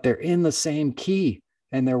 but they're in the same key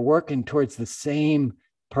and they're working towards the same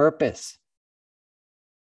purpose.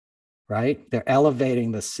 right? They're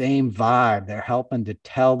elevating the same vibe. They're helping to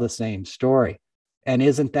tell the same story. And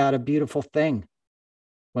isn't that a beautiful thing?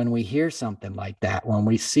 When we hear something like that, when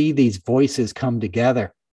we see these voices come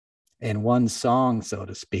together in one song, so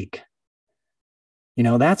to speak,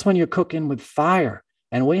 that's when you're cooking with fire.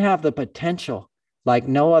 And we have the potential like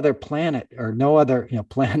no other planet or no other,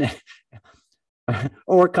 planet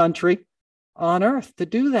or country on earth to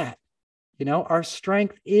do that. Our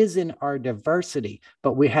strength is in our diversity,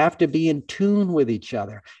 but we have to be in tune with each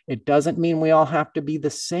other. It doesn't mean we all have to be the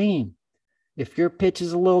same. If your pitch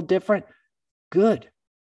is a little different, good.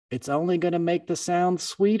 It's only going to make the sound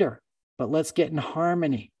sweeter, but let's get in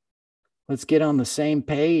harmony. Let's get on the same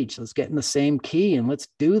page. Let's get in the same key and let's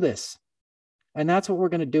do this. And that's what we're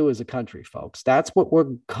going to do as a country, folks. That's what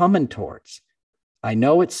we're coming towards. I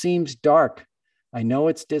know it seems dark. I know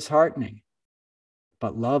it's disheartening,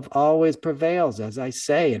 but love always prevails, as I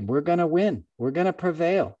say, and we're going to win. We're going to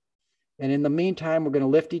prevail. And in the meantime, we're going to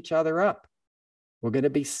lift each other up. We're going to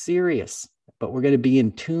be serious, but we're going to be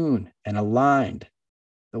in tune and aligned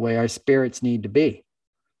the way our spirits need to be.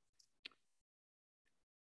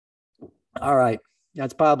 All right.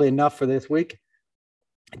 That's probably enough for this week.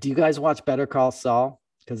 Do you guys watch Better Call Saul?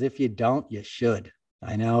 Because if you don't, you should.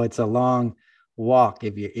 I know it's a long walk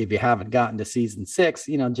if you haven't gotten to season 6,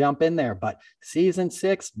 jump in there. But season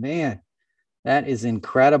 6, man, that is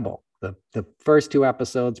incredible. The first 2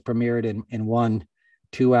 episodes premiered in one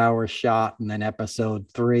 2-hour shot, and then episode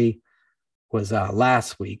 3 was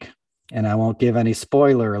last week. And I won't give any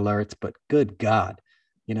spoiler alerts, but good God,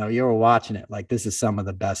 you were watching it like this is some of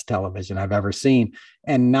the best television I've ever seen.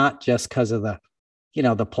 And not just because of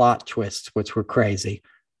the plot twists, which were crazy.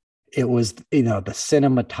 It was, the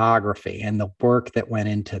cinematography and the work that went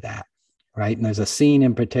into that, right? And there's a scene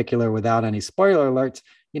in particular, without any spoiler alerts,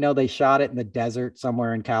 they shot it in the desert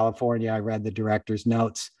somewhere in California. I read the director's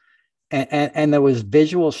notes, and there was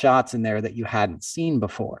visual shots in there that you hadn't seen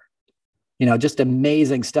before. Just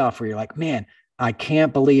amazing stuff where you're like, man, I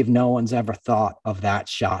can't believe no one's ever thought of that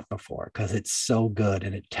shot before, because it's so good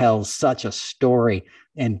and it tells such a story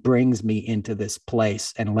and brings me into this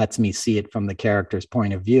place and lets me see it from the character's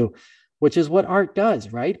point of view, which is what art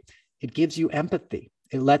does, right? It gives you empathy.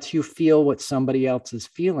 It lets you feel what somebody else is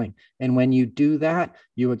feeling. And when you do that,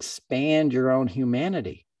 you expand your own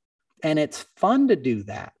humanity. And it's fun to do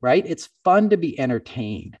that, right? It's fun to be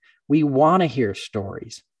entertained. We want to hear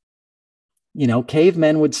stories.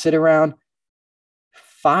 Cavemen would sit around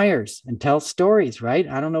fires and tell stories, right?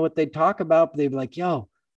 I don't know what they'd talk about, but they'd be like, yo,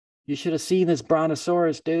 you should have seen this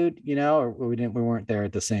brontosaurus, dude, or we weren't there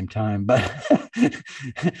at the same time, but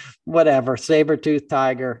whatever, saber-toothed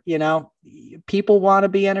tiger, people want to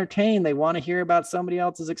be entertained. They want to hear about somebody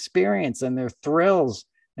else's experience and their thrills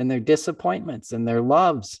and their disappointments and their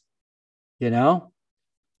loves. We're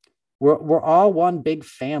all one big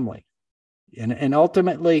family. And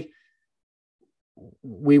ultimately,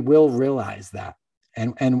 we will realize that.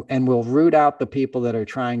 And we'll root out the people that are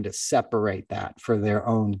trying to separate that for their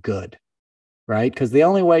own good, right? Because the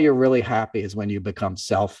only way you're really happy is when you become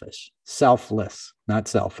selfish, selfless, not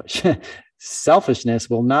selfish. Selfishness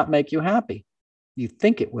will not make you happy. You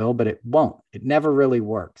think it will, but it won't. It never really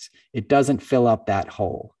works. It doesn't fill up that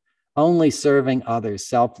hole. Only serving others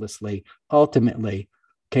selflessly ultimately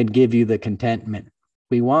can give you the contentment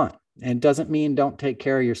we want. And it doesn't mean don't take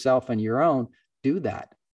care of yourself and your own. Do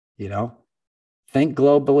that, Think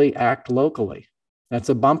globally, act locally. That's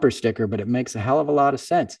a bumper sticker, but it makes a hell of a lot of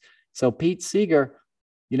sense. So Pete Seeger,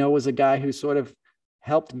 was a guy who sort of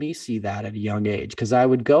helped me see that at a young age, because I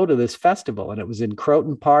would go to this festival and it was in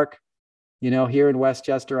Croton Park, here in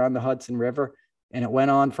Westchester on the Hudson River. And it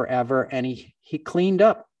went on forever. And he cleaned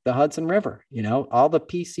up the Hudson River, all the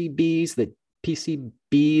PCBs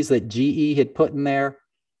that GE had put in there,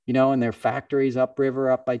 in their factories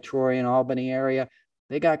upriver, up by Troy and Albany area,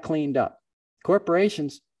 they got cleaned up.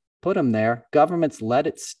 Corporations put them there. Governments let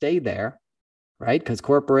it stay there, right? Because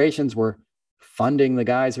corporations were funding the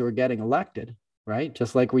guys who were getting elected, right?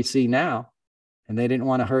 Just like we see now. And they didn't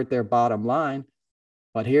want to hurt their bottom line.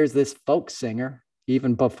 But here's this folk singer,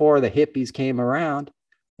 even before the hippies came around,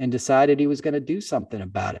 and decided he was going to do something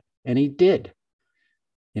about it. And he did,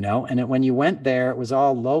 and when you went there, it was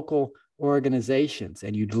all local organizations,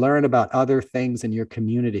 and you'd learn about other things in your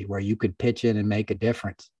community where you could pitch in and make a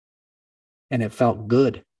difference. And it felt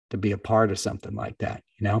good to be a part of something like that,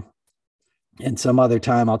 And some other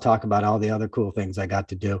time, I'll talk about all the other cool things I got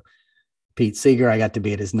to do. Pete Seeger, I got to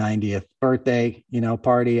be at his 90th birthday,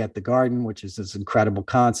 party at the Garden, which is this incredible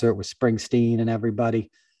concert with Springsteen and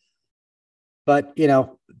everybody. But,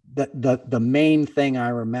 the main thing I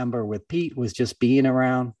remember with Pete was just being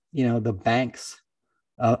around, the banks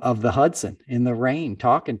of the Hudson in the rain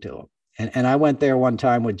talking to him. And I went there one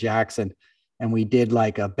time with Jackson, and we did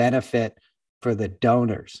like a benefit for the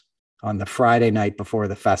donors on the Friday night before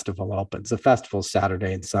the festival opens. The festival's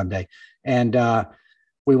Saturday and Sunday. And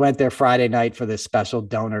we went there Friday night for this special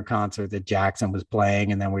donor concert that Jackson was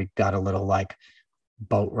playing. And then we got a little like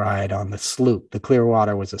boat ride on the sloop. The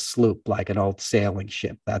Clearwater was a sloop, like an old sailing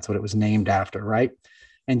ship. That's what it was named after, right?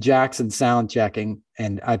 And Jackson sound checking.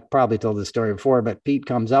 And I probably told this story before, but Pete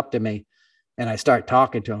comes up to me and I start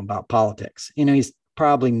talking to him about politics. You know, he's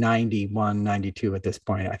probably 91, 92 at this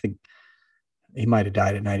point. I think he might have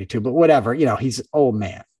died at 92, but whatever, you know, he's an old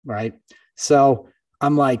man, right? So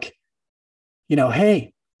I'm like, you know,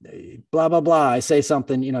 hey, blah, blah, blah. I say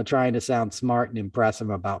something, you know, trying to sound smart and impress him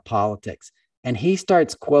about politics. And he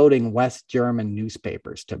starts quoting West German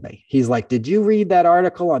newspapers to me. He's like, did you read that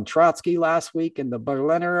article on Trotsky last week in the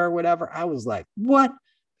Berliner or whatever? I was like, what?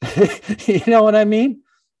 You know what I mean?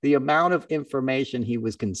 The amount of information he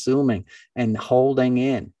was consuming and holding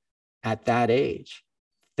in at that age.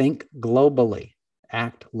 Think globally,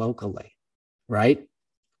 act locally, right?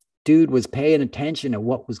 Dude was paying attention to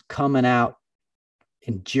what was coming out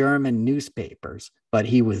in German newspapers, but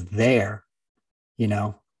he was there, you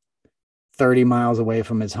know, 30 miles away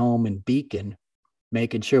from his home in Beacon,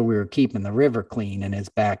 making sure we were keeping the river clean in his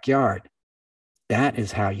backyard. That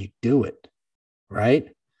is how you do it, right?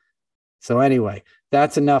 So anyway,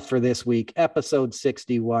 that's enough for this week. Episode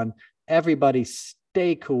 61. Everybody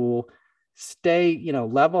stay cool, stay, you know,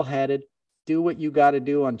 level-headed, do what you got to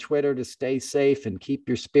do on Twitter to stay safe and keep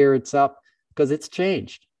your spirits up, because it's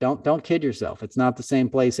changed. Don't kid yourself. It's not the same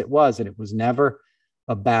place it was, and it was never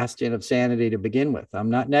a bastion of sanity to begin with. I'm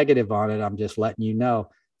not negative on it. I'm just letting you know.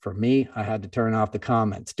 For me, I had to turn off the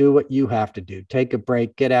comments. Do what you have to do. Take a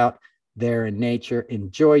break. Get out there in nature.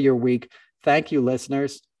 Enjoy your week. Thank you,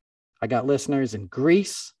 listeners. I got listeners in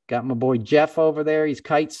Greece. Got my boy Jeff over there. He's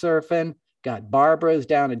kite surfing. Got Barbara's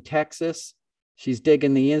down in Texas. She's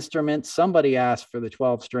digging the instruments. Somebody asked for the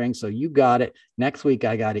 12 string, so you got it. Next week,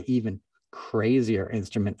 I got an even crazier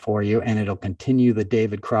instrument for you, and it'll continue the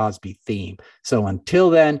David Crosby theme. So until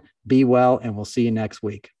then, be well, and we'll see you next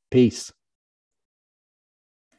week. Peace.